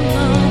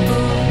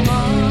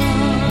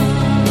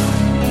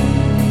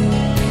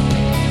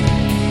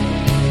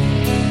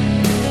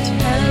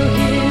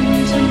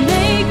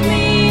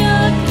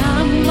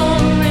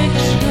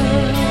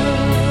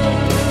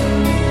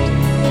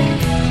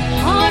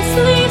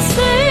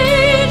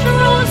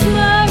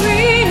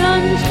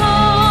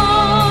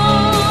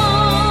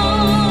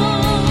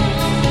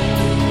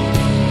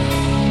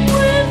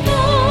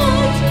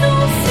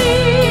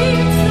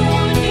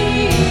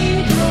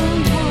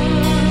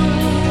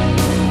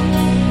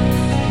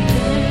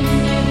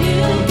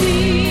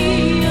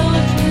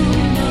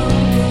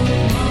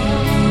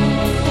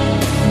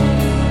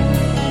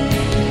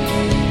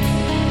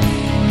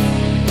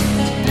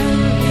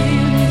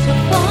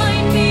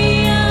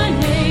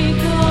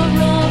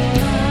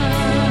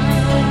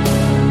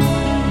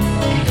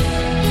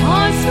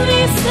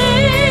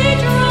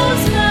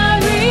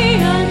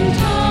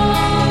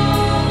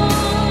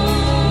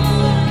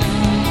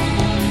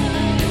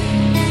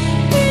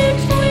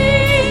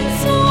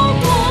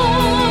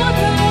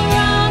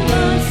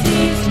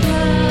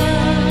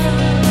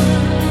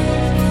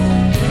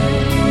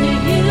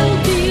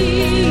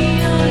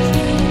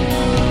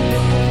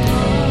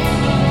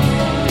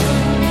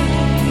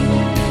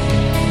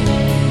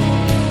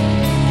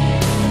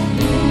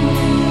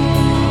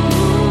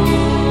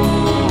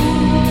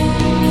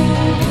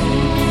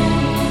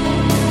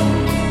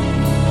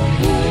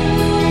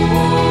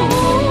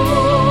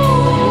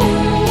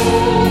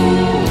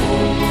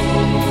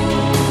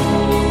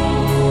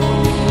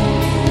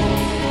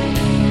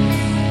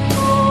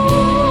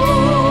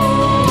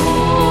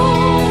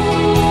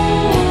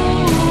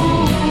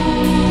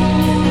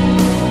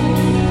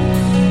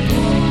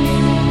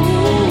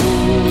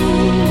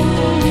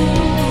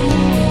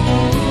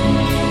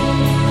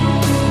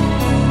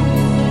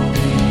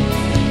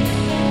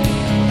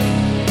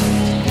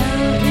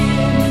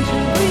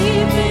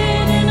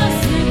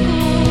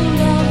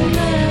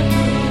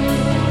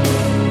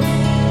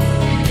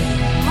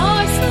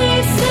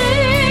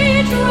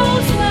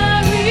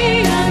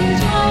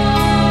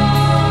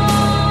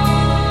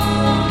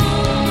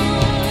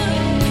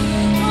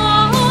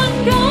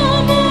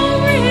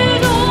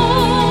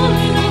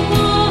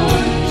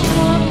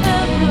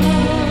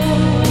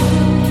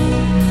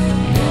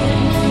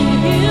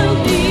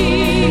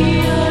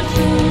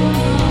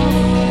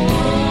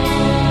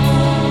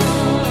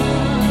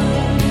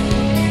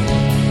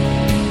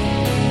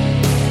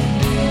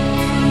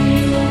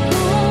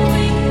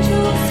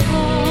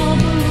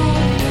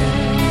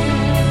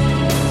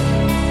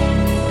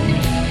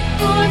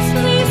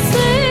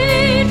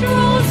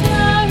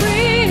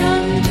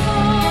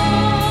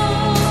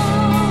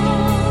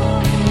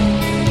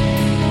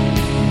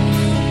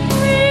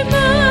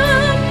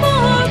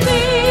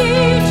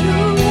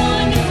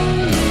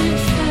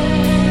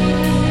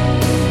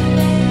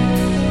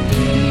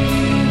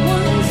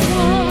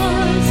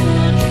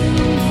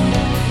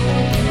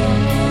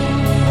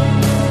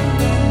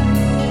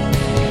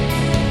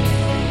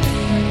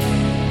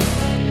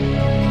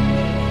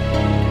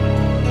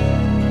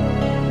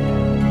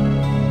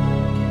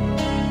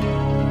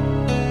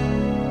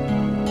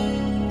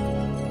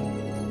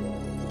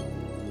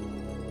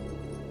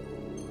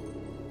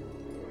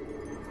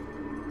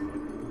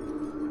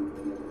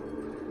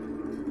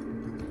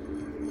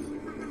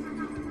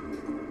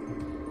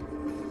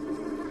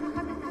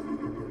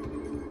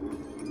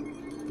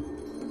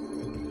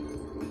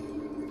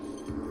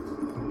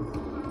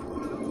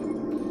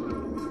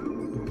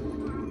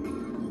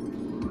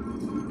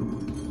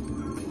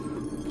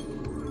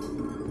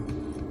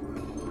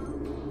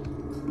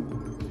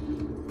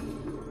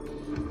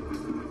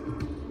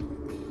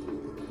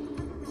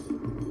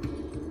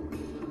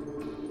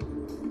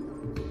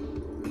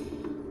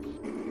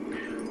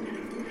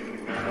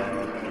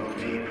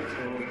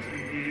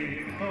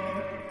I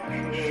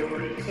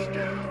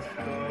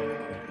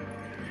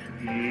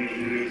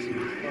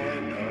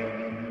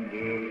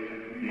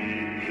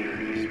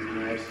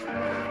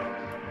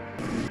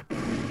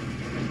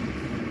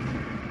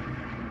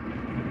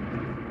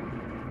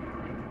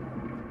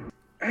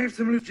have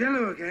some loose jello,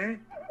 okay?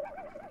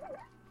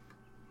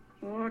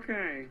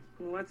 Okay,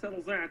 well, that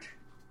settles that.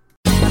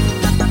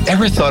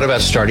 Ever thought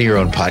about starting your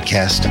own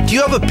podcast? Do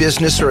you have a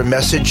business or a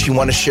message you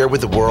want to share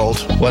with the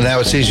world? Well, now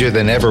it's easier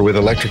than ever with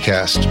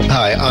Electrocast.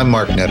 Hi, I'm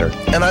Mark Netter.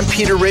 And I'm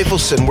Peter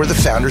Rafelson. We're the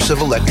founders of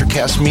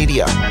Electrocast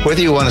Media.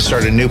 Whether you want to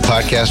start a new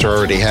podcast or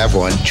already have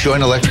one,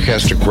 join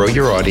Electrocast to grow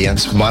your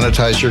audience,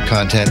 monetize your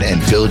content,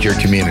 and build your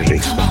community.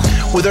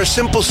 With our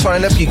simple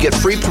sign-up, you get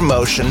free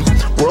promotion,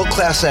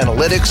 world-class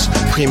analytics,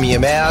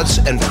 premium ads,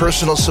 and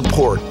personal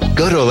support.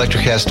 Go to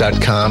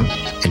electrocast.com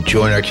and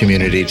join our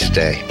community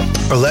today.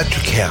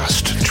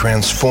 Electrocast.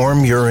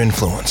 Transform your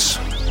influence.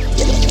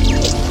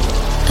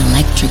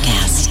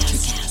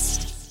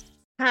 Electrocast.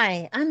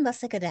 Hi, I'm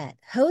Leslie Cadet,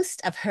 host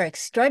of Her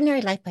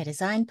Extraordinary Life by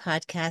Design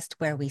podcast,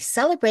 where we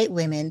celebrate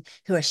women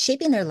who are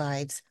shaping their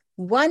lives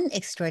one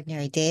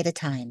extraordinary day at a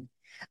time.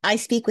 I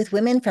speak with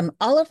women from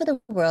all over the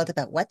world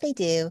about what they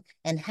do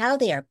and how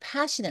they are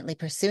passionately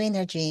pursuing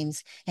their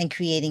dreams and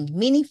creating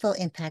meaningful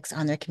impacts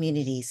on their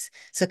communities.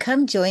 So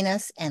come join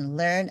us and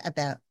learn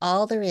about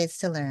all there is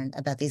to learn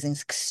about these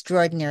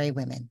extraordinary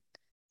women.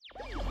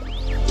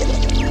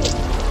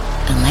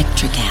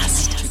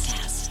 Electrocast.